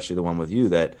conversations, especially the one with you,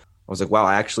 that I was like, wow,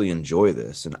 I actually enjoy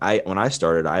this. And when I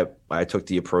started, I took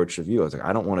the approach of you. I was like,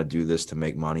 I don't want to do this to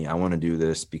make money. I want to do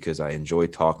this because I enjoy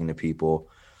talking to people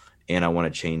and I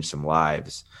want to change some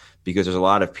lives, because there's a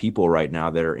lot of people right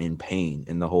now that are in pain.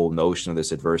 And the whole notion of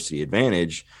this adversity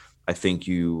advantage, I think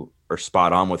you are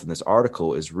spot on with in this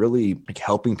article, is really like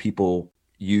helping people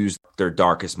use their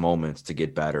darkest moments to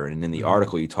get better. And in the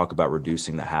article, you talk about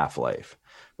reducing the half-life,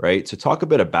 right? So talk a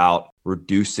bit about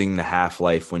reducing the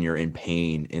half-life when you're in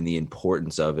pain, and the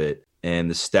importance of it, and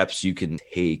the steps you can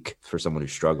take for someone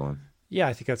who's struggling. Yeah,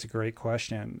 I think that's a great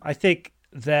question. I think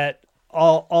that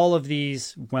all of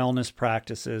these wellness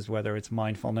practices, whether it's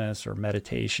mindfulness or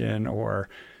meditation or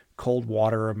cold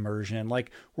water immersion,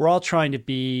 like we're all trying to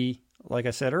be, like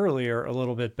I said earlier, a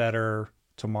little bit better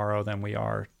tomorrow than we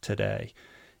are today.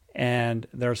 And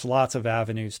there's lots of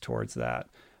avenues towards that.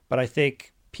 But I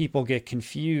think people get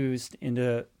confused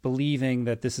into believing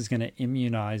that this is going to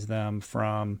immunize them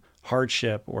from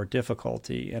hardship or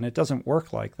difficulty. And it doesn't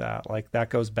work like that. Like that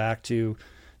goes back to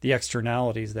the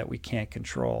externalities that we can't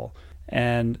control,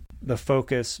 and the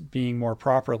focus being more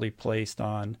properly placed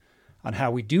on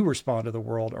how we do respond to the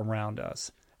world around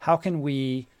us. How can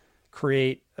we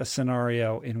create a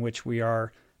scenario in which we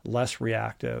are less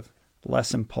reactive,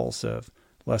 less impulsive,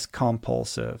 less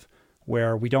compulsive,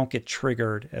 where we don't get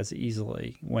triggered as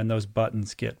easily when those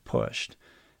buttons get pushed?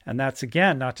 And that's,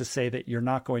 again, not to say that you're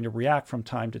not going to react from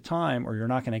time to time, or you're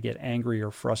not going to get angry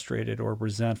or frustrated or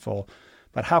resentful,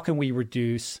 but how can we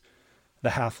reduce the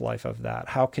half-life of that?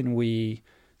 How can we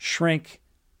shrink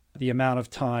the amount of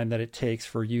time that it takes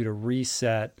for you to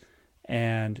reset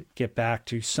and get back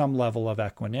to some level of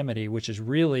equanimity, which is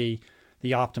really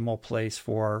the optimal place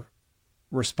for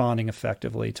responding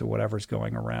effectively to whatever's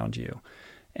going around you?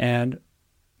 And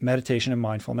meditation and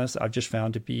mindfulness, I've just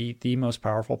found to be the most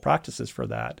powerful practices for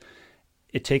that.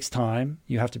 It takes time.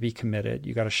 You have to be committed.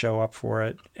 You got to show up for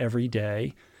it every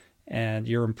day, and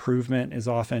your improvement is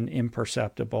often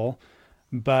imperceptible.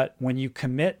 But when you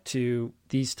commit to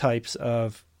these types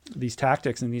of these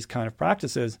tactics and these kind of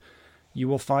practices, you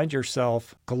will find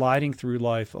yourself gliding through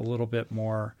life a little bit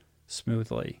more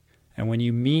smoothly. And when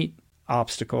you meet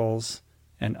obstacles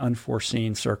and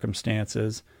unforeseen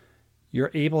circumstances,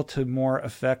 you're able to more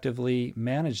effectively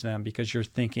manage them because you're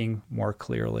thinking more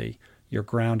clearly, you're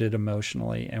grounded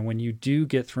emotionally. And when you do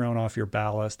get thrown off your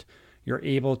ballast, you're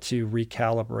able to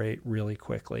recalibrate really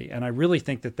quickly. And I really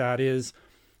think that that is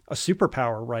a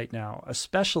superpower right now,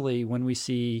 especially when we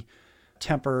see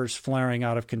tempers flaring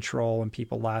out of control and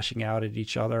people lashing out at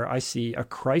each other. I see a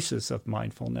crisis of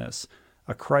mindfulness,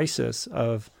 a crisis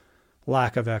of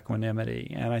lack of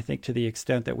equanimity. And I think to the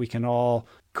extent that we can all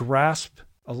grasp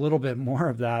a little bit more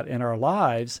of that in our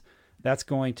lives, that's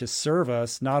going to serve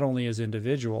us not only as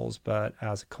individuals, but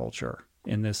as a culture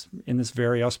in this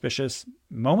very auspicious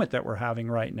moment that we're having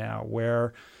right now,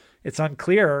 where it's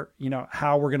unclear,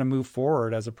 how we're going to move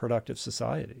forward as a productive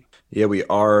society. Yeah, we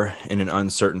are in an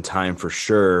uncertain time for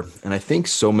sure. And I think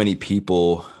so many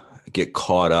people get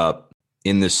caught up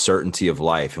in this certainty of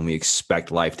life, and we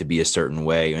expect life to be a certain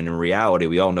way. And in reality,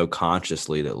 we all know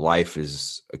consciously that life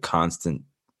is a constant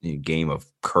game of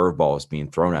curveballs being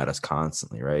thrown at us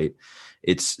constantly, right?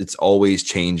 It's always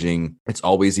changing. It's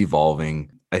always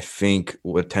evolving. I think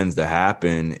what tends to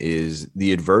happen is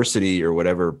the adversity or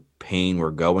whatever pain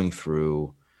we're going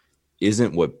through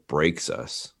isn't what breaks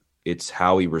us. It's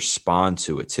how we respond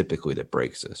to it typically that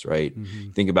breaks us, right?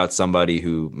 Mm-hmm. Think about somebody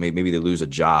who maybe they lose a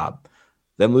job.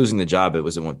 Them losing the job, it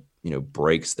wasn't what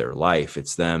breaks their life.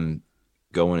 It's them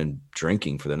going and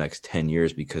drinking for the next 10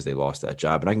 years because they lost that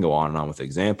job. And I can go on and on with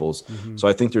examples. So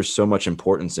I think there's so much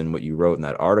importance in what you wrote in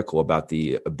that article about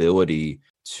the ability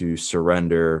to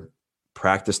surrender,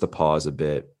 practice the pause a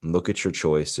bit, look at your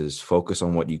choices, focus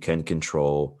on what you can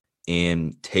control,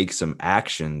 and take some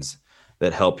actions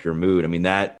that help your mood. I mean,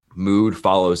 that mood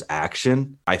follows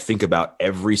action. I think about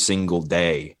every single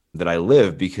day that I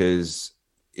live, because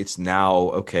it's now,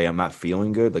 okay, I'm not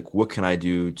feeling good. Like, what can I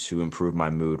do to improve my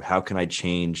mood? How can I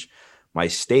change my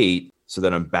state so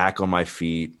that I'm back on my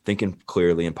feet, thinking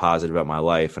clearly and positive about my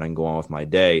life, and I can go on with my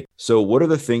day? So what are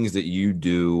the things that you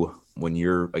do when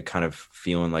you're like kind of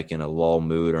feeling like in a lull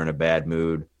mood or in a bad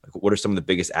mood? Like, what are some of the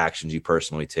biggest actions you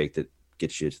personally take that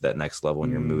gets you to that next level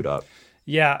and your mood up?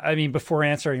 Yeah, I mean, before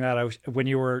answering that, when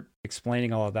you were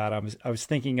explaining all of that, I was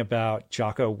thinking about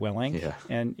Jocko Willink,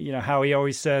 and you know how he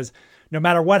always says, no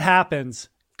matter what happens,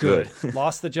 good.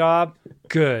 Lost the job,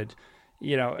 good.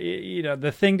 You know,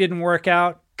 the thing didn't work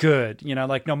out, good. You know,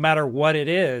 like no matter what it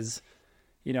is,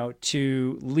 you know,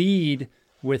 to lead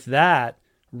with that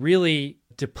really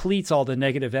depletes all the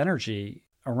negative energy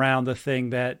around the thing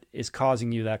that is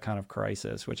causing you that kind of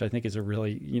crisis, which I think is a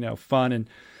really, fun and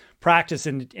practice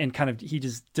and kind of, he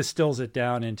just distills it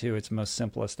down into its most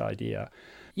simplest idea.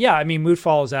 Yeah, I mean, mood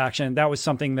follows action. That was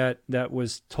something that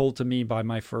was told to me by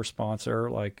my first sponsor,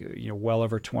 well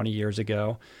over 20 years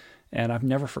ago. And I've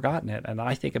never forgotten it. And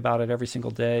I think about it every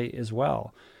single day as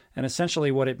well. And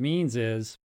essentially what it means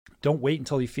is don't wait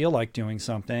until you feel like doing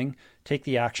something. Take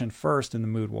the action first and the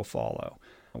mood will follow.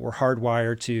 We're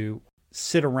hardwired to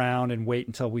sit around and wait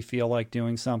until we feel like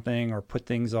doing something or put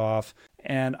things off.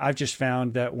 And I've just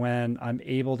found that when I'm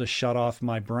able to shut off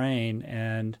my brain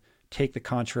and take the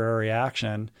contrary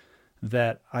action,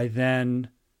 that I then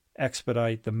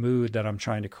expedite the mood that I'm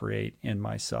trying to create in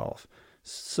myself.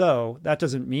 So that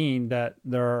doesn't mean that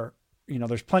there's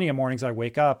plenty of mornings I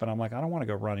wake up and I'm like, I don't want to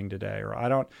go running today, or I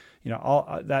don't,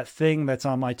 that thing that's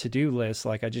on my to-do list,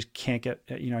 like I just can't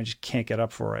get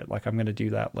up for it. Like I'm going to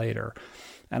do that later.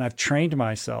 And I've trained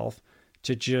myself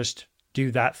to just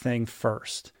do that thing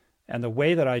first. And the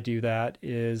way that I do that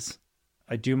is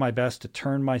I do my best to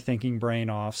turn my thinking brain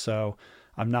off, so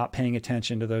I'm not paying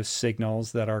attention to those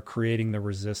signals that are creating the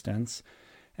resistance.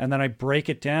 And then I break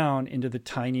it down into the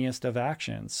tiniest of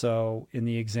actions. So in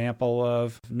the example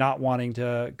of not wanting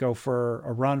to go for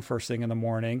a run first thing in the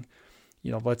morning,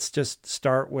 let's just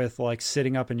start with like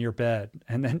sitting up in your bed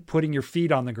and then putting your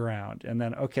feet on the ground. And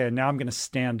then, okay, now I'm going to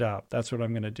stand up. That's what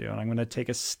I'm going to do. And I'm going to take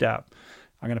a step.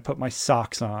 I'm going to put my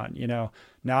socks on,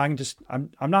 now I'm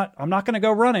not going to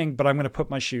go running, but I'm going to put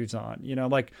my shoes on,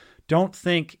 don't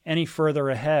think any further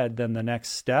ahead than the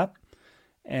next step.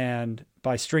 And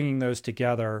by stringing those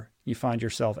together, you find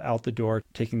yourself out the door,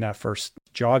 taking that first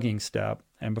jogging step.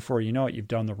 And before you know it, you've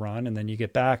done the run. And then you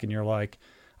get back and you're like,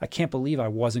 I can't believe I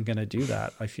wasn't going to do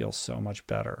that. I feel so much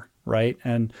better. Right.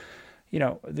 And,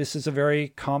 this is a very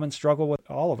common struggle with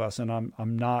all of us, and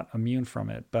I'm not immune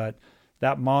from it. But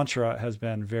that mantra has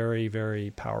been very, very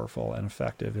powerful and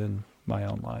effective in my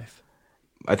own life.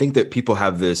 I think that people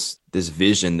have this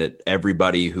vision that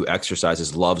everybody who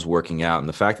exercises loves working out. And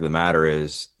the fact of the matter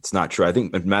is it's not true. I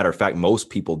think, as a matter of fact,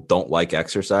 most people don't like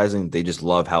exercising. They just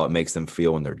love how it makes them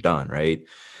feel when they're done. Right.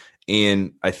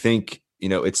 And I think,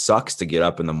 it sucks to get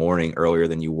up in the morning earlier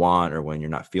than you want, or when you're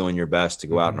not feeling your best to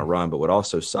go out on a run. But what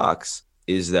also sucks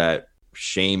is that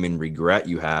shame and regret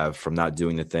you have from not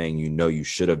doing the thing you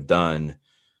should have done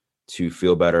to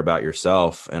feel better about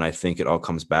yourself. And I think it all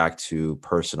comes back to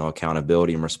personal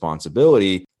accountability and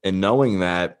responsibility, and knowing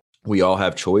that we all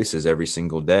have choices every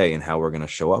single day in how we're going to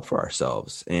show up for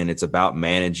ourselves. And it's about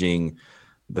managing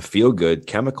the feel good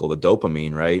chemical, the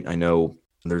dopamine, right? I know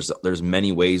there's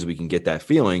many ways we can get that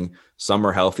feeling. Some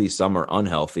are healthy, some are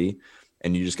unhealthy.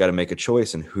 And you just got to make a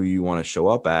choice in who you want to show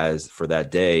up as for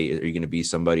that day. Are you going to be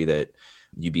somebody that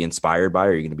you'd be inspired by, or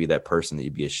are you going to be that person that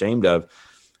you'd be ashamed of?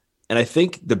 And I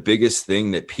think the biggest thing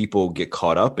that people get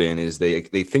caught up in is they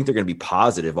think they're going to be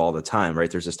positive all the time, right?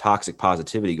 There's this toxic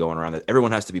positivity going around that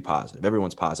everyone has to be positive.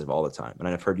 Everyone's positive all the time. And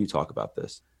I've heard you talk about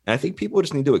this. And I think people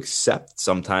just need to accept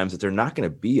sometimes that they're not going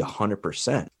to be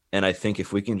 100%. And I think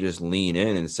if we can just lean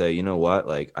in and say, you know what,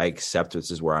 like I accept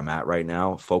this is where I'm at right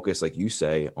now, focus, like you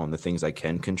say, on the things I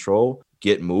can control,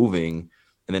 get moving,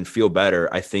 and then feel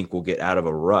better, I think we'll get out of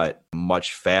a rut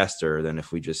much faster than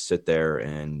if we just sit there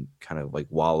and kind of like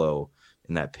wallow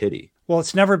in that pity. Well,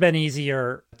 it's never been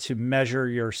easier to measure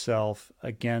yourself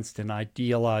against an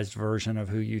idealized version of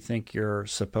who you think you're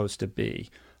supposed to be.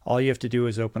 All you have to do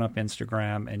is open up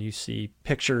Instagram and you see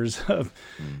pictures of,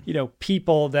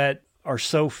 people that are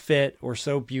so fit or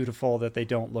so beautiful that they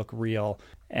don't look real.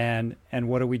 And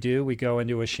what do? We go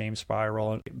into a shame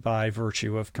spiral by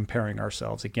virtue of comparing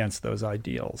ourselves against those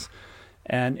ideals.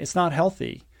 And it's not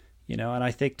healthy, and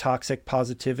I think toxic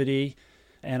positivity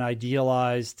and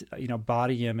idealized,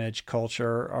 body image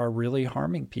culture are really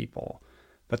harming people.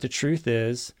 But the truth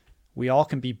is, we all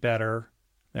can be better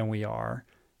than we are.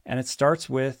 And it starts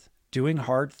with doing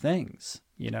hard things,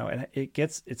 and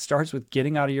it starts with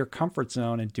getting out of your comfort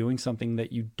zone and doing something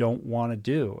that you don't want to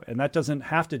do. And that doesn't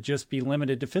have to just be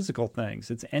limited to physical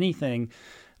things. It's anything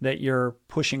that you're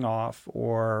pushing off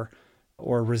or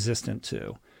resistant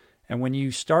to. And when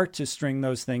you start to string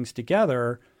those things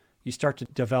together, you start to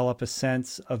develop a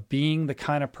sense of being the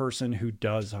kind of person who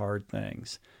does hard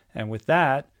things. And with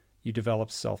that, you develop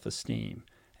self-esteem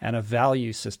and a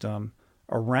value system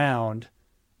around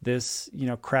this,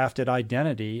 crafted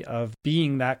identity of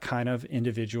being that kind of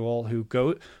individual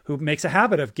who makes a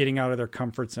habit of getting out of their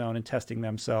comfort zone and testing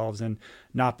themselves and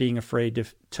not being afraid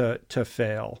to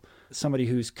fail. Somebody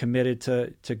who's committed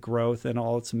to growth and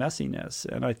all its messiness.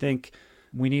 And I think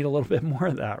we need a little bit more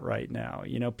of that right now.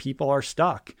 People are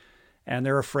stuck and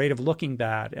they're afraid of looking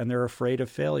bad and they're afraid of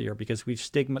failure because we've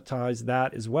stigmatized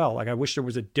that as well. Like, I wish there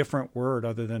was a different word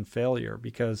other than failure,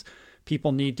 because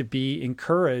people need to be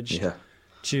encouraged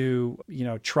to,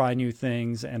 try new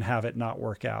things and have it not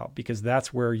work out, because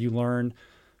that's where you learn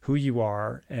who you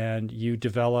are and you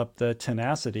develop the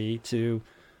tenacity to,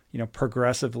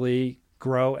 progressively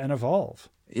grow and evolve.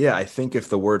 Yeah, I think if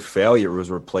the word failure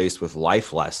was replaced with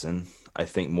life lesson, I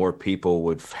think more people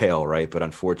would fail, right? But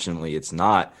unfortunately, it's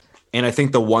not. And I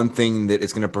think the one thing that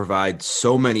is going to provide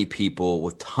so many people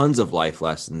with tons of life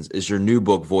lessons is your new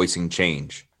book, Voicing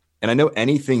Change. And I know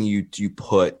anything you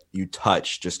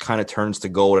touch just kind of turns to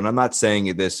gold. And I'm not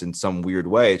saying this in some weird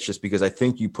way. It's just because I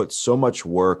think you put so much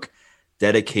work,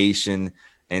 dedication,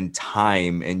 and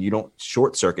time, and you don't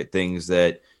short circuit things,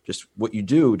 that just what you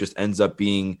do just ends up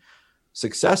being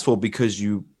successful because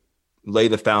you lay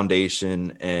the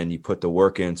foundation and you put the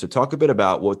work in. So talk a bit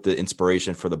about what the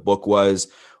inspiration for the book was,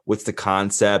 what's the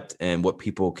concept, and what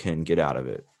people can get out of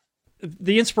it.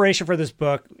 The inspiration for this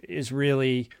book is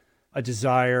really a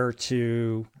desire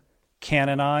to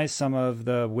canonize some of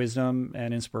the wisdom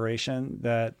and inspiration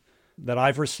that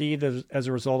I've received as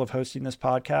a result of hosting this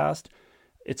podcast.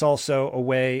 It's also a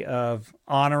way of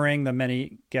honoring the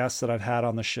many guests that I've had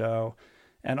on the show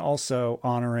and also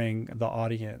honoring the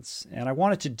audience. And I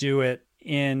wanted to do it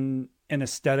in an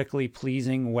aesthetically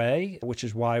pleasing way, which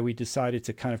is why we decided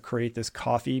to kind of create this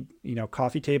coffee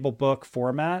table book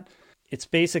format. It's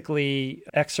basically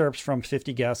excerpts from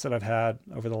 50 guests that I've had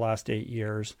over the last 8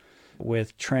 years,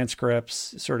 with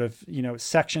transcripts, sort of,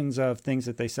 sections of things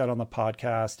that they said on the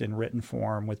podcast in written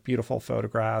form, with beautiful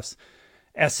photographs,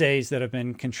 essays that have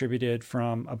been contributed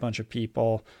from a bunch of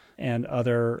people, and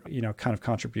other, kind of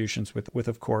contributions with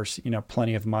of course,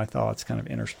 plenty of my thoughts kind of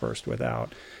interspersed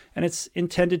without. And it's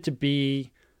intended to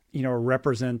be, a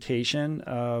representation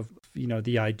of,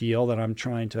 the ideal that I'm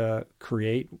trying to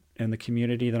create and the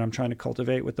community that I'm trying to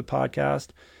cultivate with the podcast.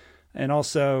 And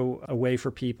also a way for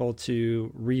people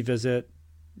to revisit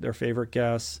their favorite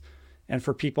guests, and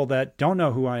for people that don't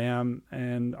know who I am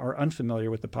and are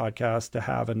unfamiliar with the podcast to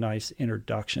have a nice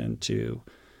introduction to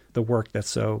the work that's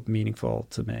so meaningful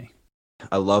to me.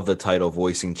 I love the title,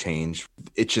 Voicing Change.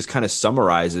 It just kind of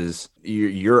summarizes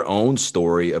your own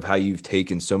story of how you've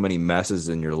taken so many messes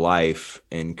in your life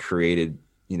and created,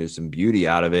 some beauty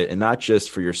out of it. And not just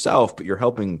for yourself, but you're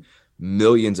helping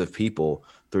millions of people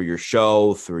through your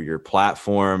show, through your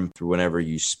platform, through whenever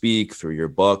you speak, through your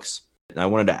books. And I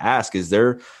wanted to ask, is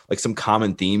there like some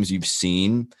common themes you've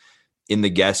seen in the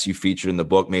guests you featured in the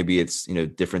book? Maybe it's,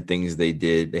 different things they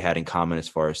had in common as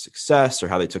far as success, or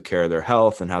how they took care of their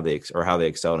health and how they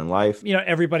excelled in life.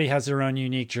 Everybody has their own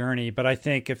unique journey, but I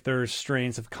think if there's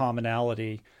strains of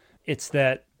commonality, it's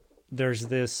that there's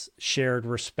this shared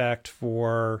respect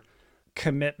for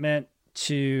commitment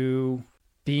to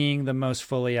being the most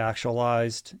fully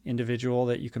actualized individual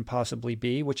that you can possibly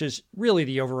be, which is really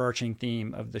the overarching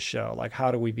theme of the show. Like,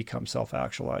 how do we become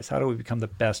self-actualized? How do we become the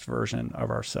best version of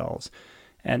ourselves?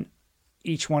 And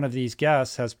each one of these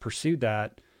guests has pursued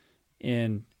that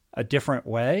in a different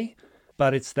way,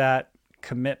 but it's that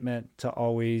commitment to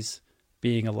always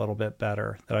being a little bit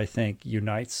better that I think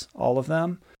unites all of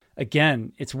them.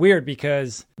 Again, it's weird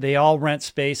because they all rent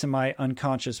space in my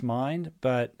unconscious mind,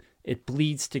 but it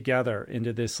bleeds together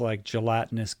into this like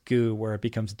gelatinous goo where it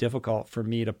becomes difficult for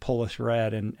me to pull a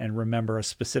thread and remember a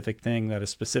specific thing that a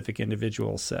specific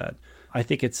individual said. I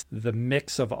think it's the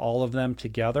mix of all of them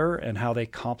together and how they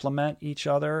complement each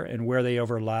other and where they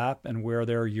overlap and where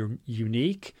they're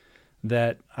unique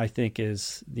that I think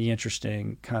is the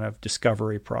interesting kind of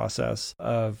discovery process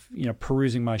of,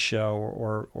 perusing my show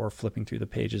or flipping through the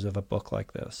pages of a book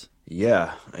like this.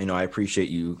 Yeah. I appreciate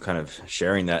you kind of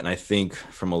sharing that. And I think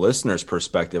from a listener's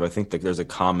perspective, I think that there's a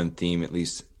common theme, at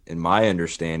least in my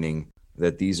understanding,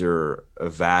 that these are a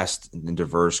vast and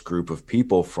diverse group of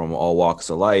people from all walks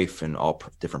of life and all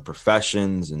different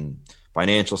professions and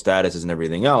financial statuses and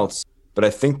everything else. But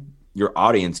I think your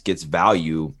audience gets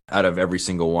value out of every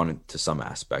single one to some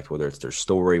aspect, whether it's their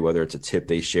story, whether it's a tip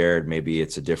they shared, maybe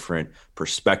it's a different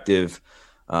perspective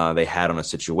they had on a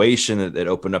situation that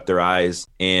opened up their eyes.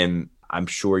 And I'm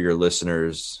sure your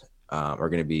listeners are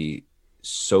going to be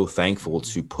so thankful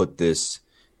to put this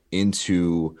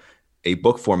into a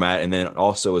book format. And then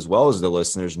also, as well as the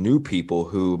listeners, new people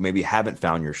who maybe haven't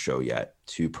found your show yet,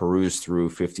 to peruse through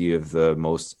 50 of the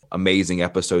most amazing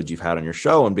episodes you've had on your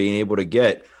show and being able to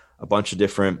get a bunch of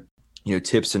different,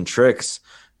 tips and tricks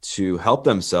to help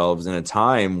themselves in a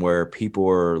time where people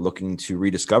are looking to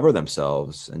rediscover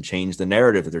themselves and change the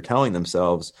narrative that they're telling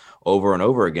themselves over and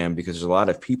over again. Because there's a lot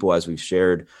of people, as we've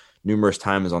shared numerous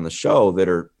times on the show, that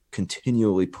are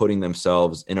continually putting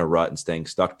themselves in a rut and staying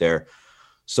stuck there.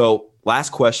 So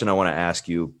last question I want to ask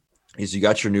you is, you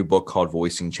got your new book called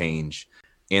Voicing Change.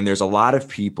 And there's a lot of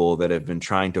people that have been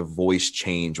trying to voice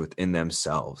change within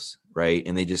themselves, right?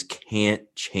 And they just can't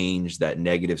change that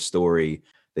negative story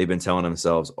they've been telling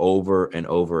themselves over and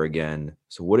over again.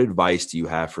 So what advice do you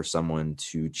have for someone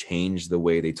to change the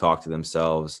way they talk to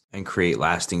themselves and create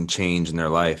lasting change in their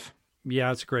life? Yeah,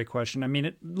 it's a great question. I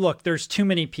mean, look, there's too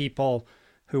many people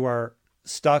who are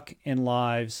stuck in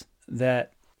lives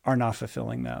that are not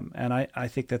fulfilling them. And I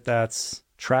think that that's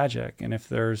tragic. And if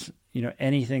there's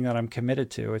anything that I'm committed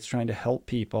to, it's trying to help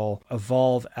people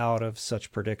evolve out of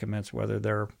such predicaments, whether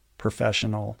they're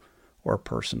professional or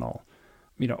personal.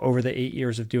 Over the 8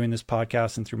 years of doing this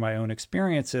podcast and through my own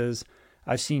experiences,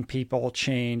 I've seen people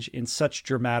change in such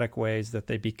dramatic ways that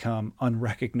they become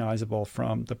unrecognizable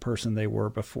from the person they were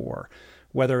before.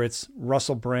 Whether it's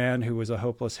Russell Brand, who was a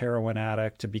hopeless heroin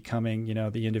addict, to becoming,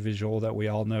 the individual that we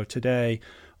all know today,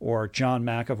 or John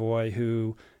McAvoy,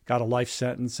 who got a life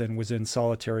sentence and was in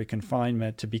solitary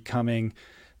confinement, to becoming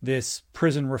this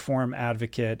prison reform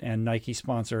advocate and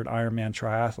Nike-sponsored Ironman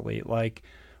triathlete. Like,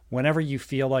 whenever you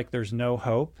feel like there's no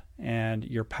hope and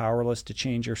you're powerless to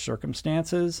change your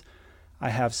circumstances, I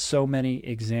have so many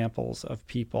examples of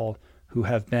people who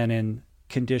have been in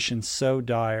conditions so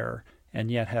dire and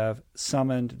yet have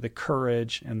summoned the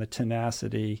courage and the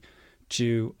tenacity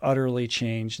to utterly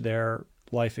change their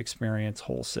life experience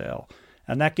wholesale.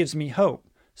 And that gives me hope.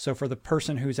 So for the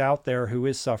person who's out there who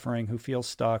is suffering, who feels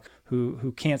stuck,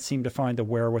 who can't seem to find the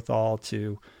wherewithal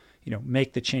to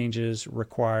make the changes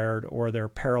required, or they're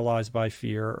paralyzed by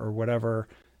fear, or whatever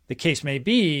the case may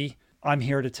be, I'm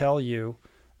here to tell you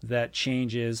that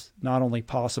change is not only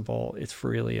possible, it's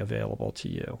freely available to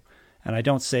you. And I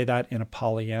don't say that in a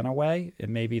Pollyanna way. It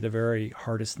may be the very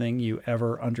hardest thing you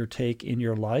ever undertake in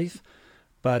your life.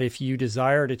 But if you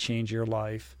desire to change your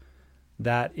life,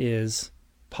 that is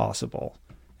possible.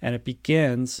 And it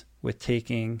begins with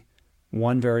taking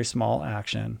one very small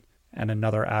action and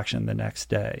another action the next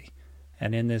day.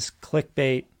 And in this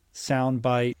clickbait,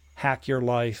 soundbite, hack your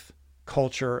life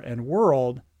culture and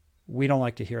world, we don't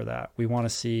like to hear that. We want to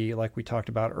see, like we talked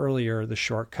about earlier, the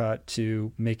shortcut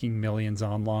to making millions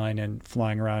online and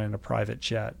flying around in a private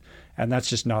jet. And that's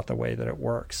just not the way that it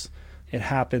works. It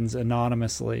happens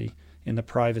anonymously in the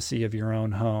privacy of your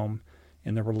own home,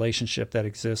 in the relationship that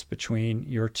exists between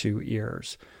your two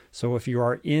ears. So if you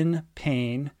are in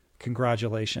pain,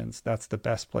 congratulations. That's the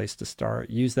best place to start.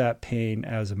 Use that pain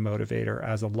as a motivator,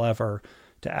 as a lever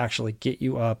to actually get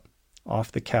you up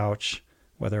off the couch,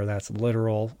 whether that's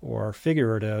literal or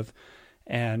figurative,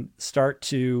 and start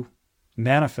to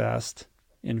manifest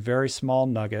in very small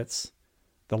nuggets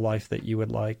the life that you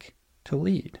would like to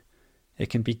lead. It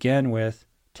can begin with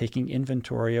taking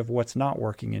inventory of what's not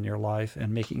working in your life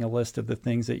and making a list of the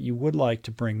things that you would like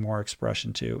to bring more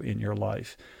expression to in your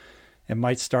life. It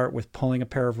might start with pulling a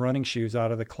pair of running shoes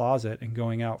out of the closet and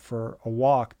going out for a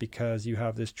walk because you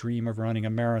have this dream of running a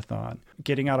marathon.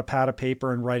 Getting out a pad of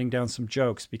paper and writing down some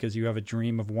jokes because you have a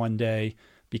dream of one day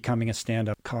becoming a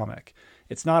stand-up comic.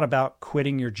 It's not about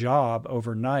quitting your job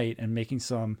overnight and making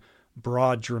some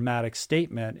broad, dramatic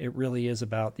statement. It really is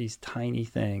about these tiny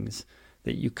things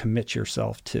that you commit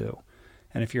yourself to.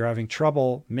 And if you're having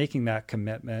trouble making that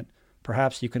commitment,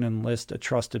 perhaps you can enlist a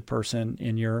trusted person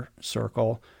in your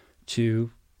circle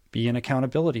to be an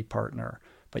accountability partner.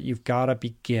 But you've got to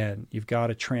begin. You've got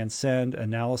to transcend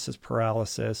analysis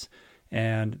paralysis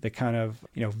and the kind of,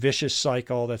 vicious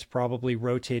cycle that's probably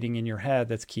rotating in your head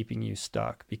that's keeping you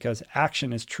stuck, because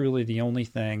action is truly the only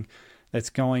thing that's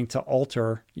going to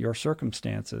alter your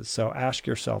circumstances. So ask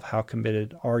yourself, how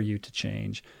committed are you to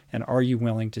change? And are you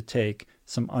willing to take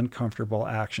some uncomfortable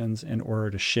actions in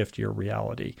order to shift your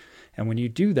reality? And when you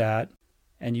do that,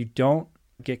 and you don't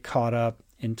get caught up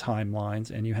in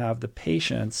timelines, and you have the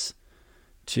patience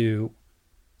to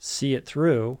see it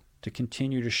through, to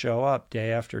continue to show up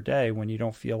day after day when you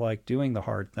don't feel like doing the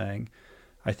hard thing,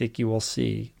 I think you will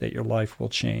see that your life will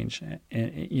change,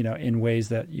 in ways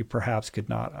that you perhaps could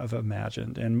not have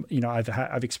imagined. And,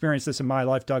 I've experienced this in my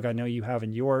life, Doug. I know you have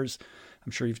in yours.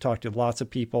 I'm sure you've talked to lots of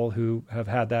people who have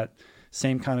had that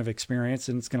same kind of experience,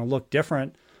 and it's going to look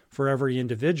different for every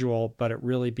individual, but it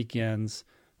really begins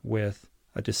with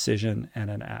a decision and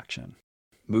an action.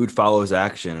 Mood follows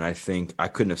action. And I think I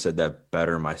couldn't have said that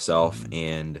better myself.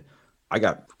 And I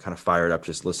got kind of fired up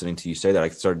just listening to you say that. I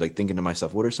started thinking to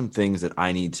myself, what are some things that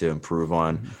I need to improve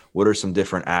on? What are some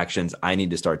different actions I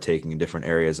need to start taking in different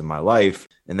areas of my life?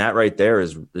 And that right there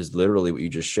is literally what you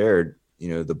just shared,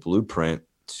 the blueprint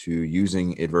to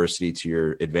using adversity to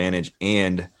your advantage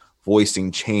and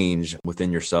voicing change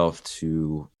within yourself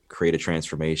to create a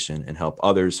transformation and help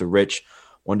others. So Rich,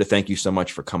 wanted to thank you so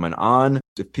much for coming on.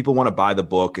 If people want to buy the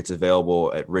book, it's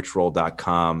available at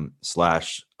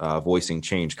richroll.com/voicing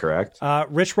change, correct?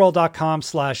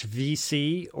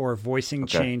 richroll.com/VC or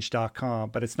voicingchange.com,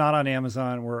 but it's not on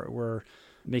Amazon. We're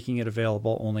making it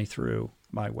available only through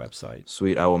my website.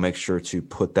 Sweet. I will make sure to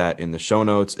put that in the show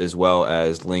notes, as well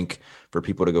as link for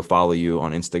people to go follow you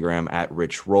on Instagram at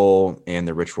Rich Roll and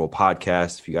the Rich Roll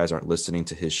podcast. If you guys aren't listening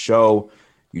to his show,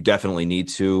 you definitely need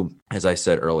to. As I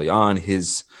said early on,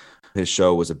 his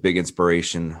show was a big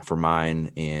inspiration for mine,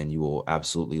 and you will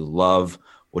absolutely love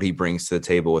what he brings to the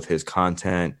table with his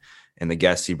content and the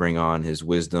guests he bring on. His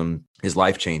wisdom is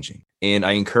life-changing. And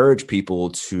I encourage people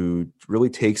to really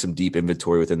take some deep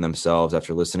inventory within themselves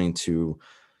after listening to,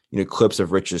 clips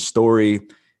of Rich's story,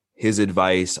 his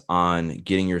advice on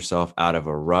getting yourself out of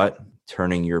a rut,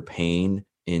 turning your pain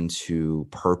into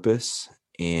purpose,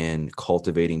 and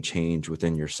cultivating change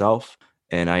within yourself.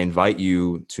 And I invite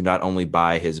you to not only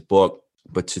buy his book,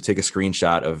 but to take a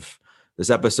screenshot of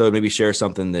this episode, maybe share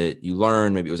something that you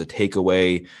learned. Maybe it was a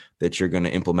takeaway that you're going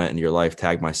to implement in your life.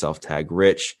 Tag myself, tag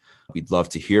Rich. We'd love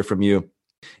to hear from you.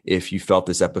 If you felt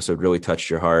this episode really touched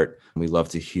your heart, we'd love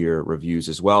to hear reviews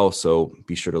as well. So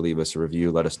be sure to leave us a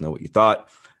review. Let us know what you thought.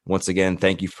 Once again,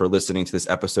 thank you for listening to this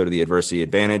episode of The Adversity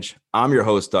Advantage. I'm your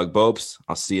host, Doug Bopes.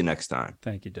 I'll see you next time.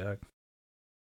 Thank you, Doug.